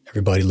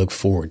 Everybody look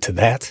forward to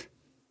that.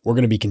 We're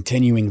going to be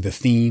continuing the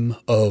theme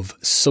of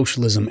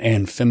socialism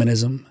and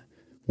feminism,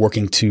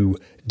 working to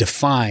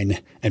define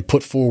and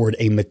put forward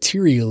a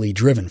materially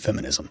driven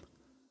feminism,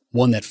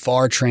 one that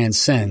far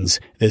transcends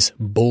this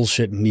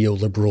bullshit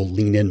neoliberal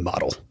lean-in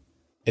model.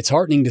 It's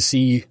heartening to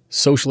see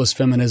socialist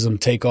feminism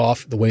take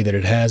off the way that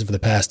it has over the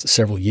past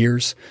several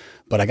years,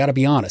 but I got to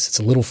be honest, it's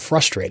a little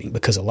frustrating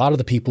because a lot of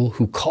the people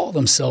who call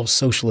themselves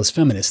socialist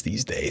feminists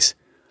these days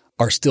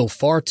are still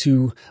far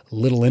too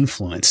little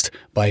influenced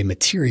by a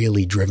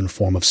materially driven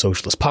form of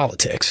socialist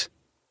politics.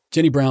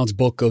 Jenny Brown's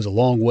book goes a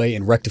long way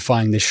in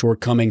rectifying this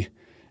shortcoming,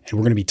 and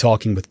we're going to be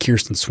talking with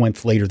Kirsten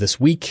Swenthe later this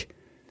week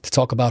to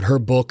talk about her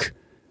book,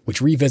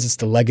 which revisits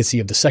the legacy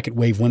of the second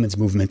wave women's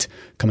movement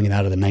coming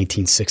out of the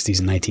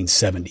 1960s and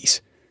 1970s.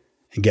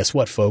 And guess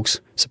what,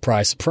 folks?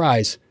 Surprise,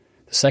 surprise,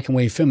 the second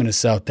wave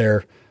feminists out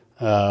there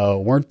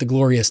weren't the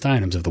Gloria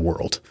Steinems of the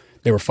world.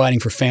 They were fighting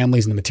for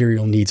families and the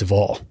material needs of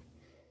all.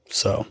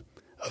 So,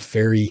 a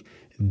very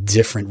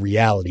different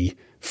reality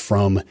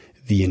from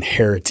the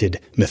inherited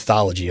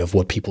mythology of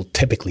what people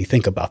typically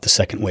think about the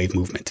second wave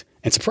movement.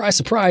 And surprise,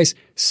 surprise,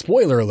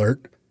 spoiler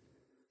alert,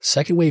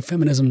 second wave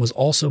feminism was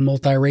also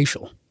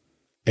multiracial.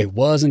 It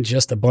wasn't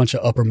just a bunch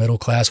of upper middle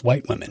class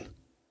white women.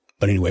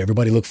 But anyway,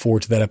 everybody look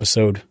forward to that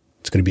episode.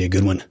 It's going to be a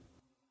good one.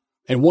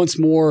 And once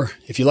more,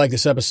 if you like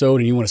this episode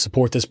and you want to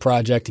support this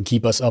project and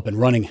keep us up and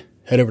running,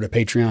 head over to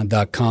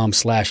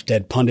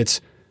patreon.com/deadpundits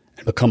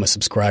and become a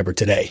subscriber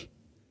today.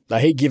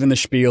 I hate giving the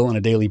spiel on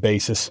a daily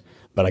basis,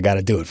 but I got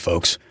to do it,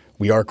 folks.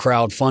 We are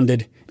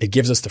crowdfunded. It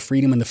gives us the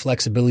freedom and the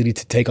flexibility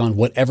to take on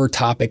whatever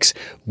topics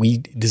we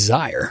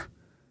desire.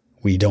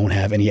 We don't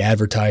have any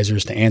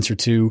advertisers to answer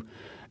to.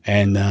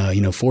 And,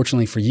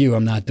 fortunately for you,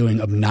 I'm not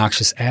doing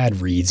obnoxious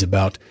ad reads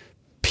about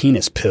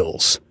penis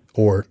pills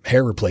or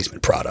hair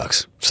replacement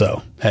products.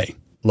 So, hey,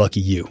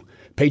 lucky you.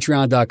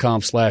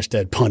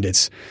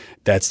 Patreon.com/deadpundits.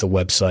 That's the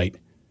website.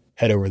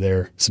 Head over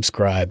there,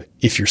 subscribe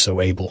if you're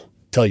so able.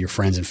 Tell your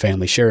friends and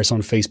family. Share us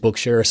on Facebook.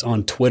 Share us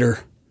on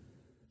Twitter.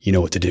 You know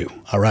what to do.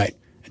 All right.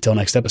 Until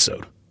next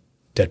episode.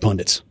 Dead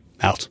Pundits.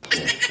 Out.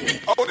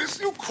 Oh, this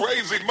you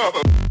crazy mother.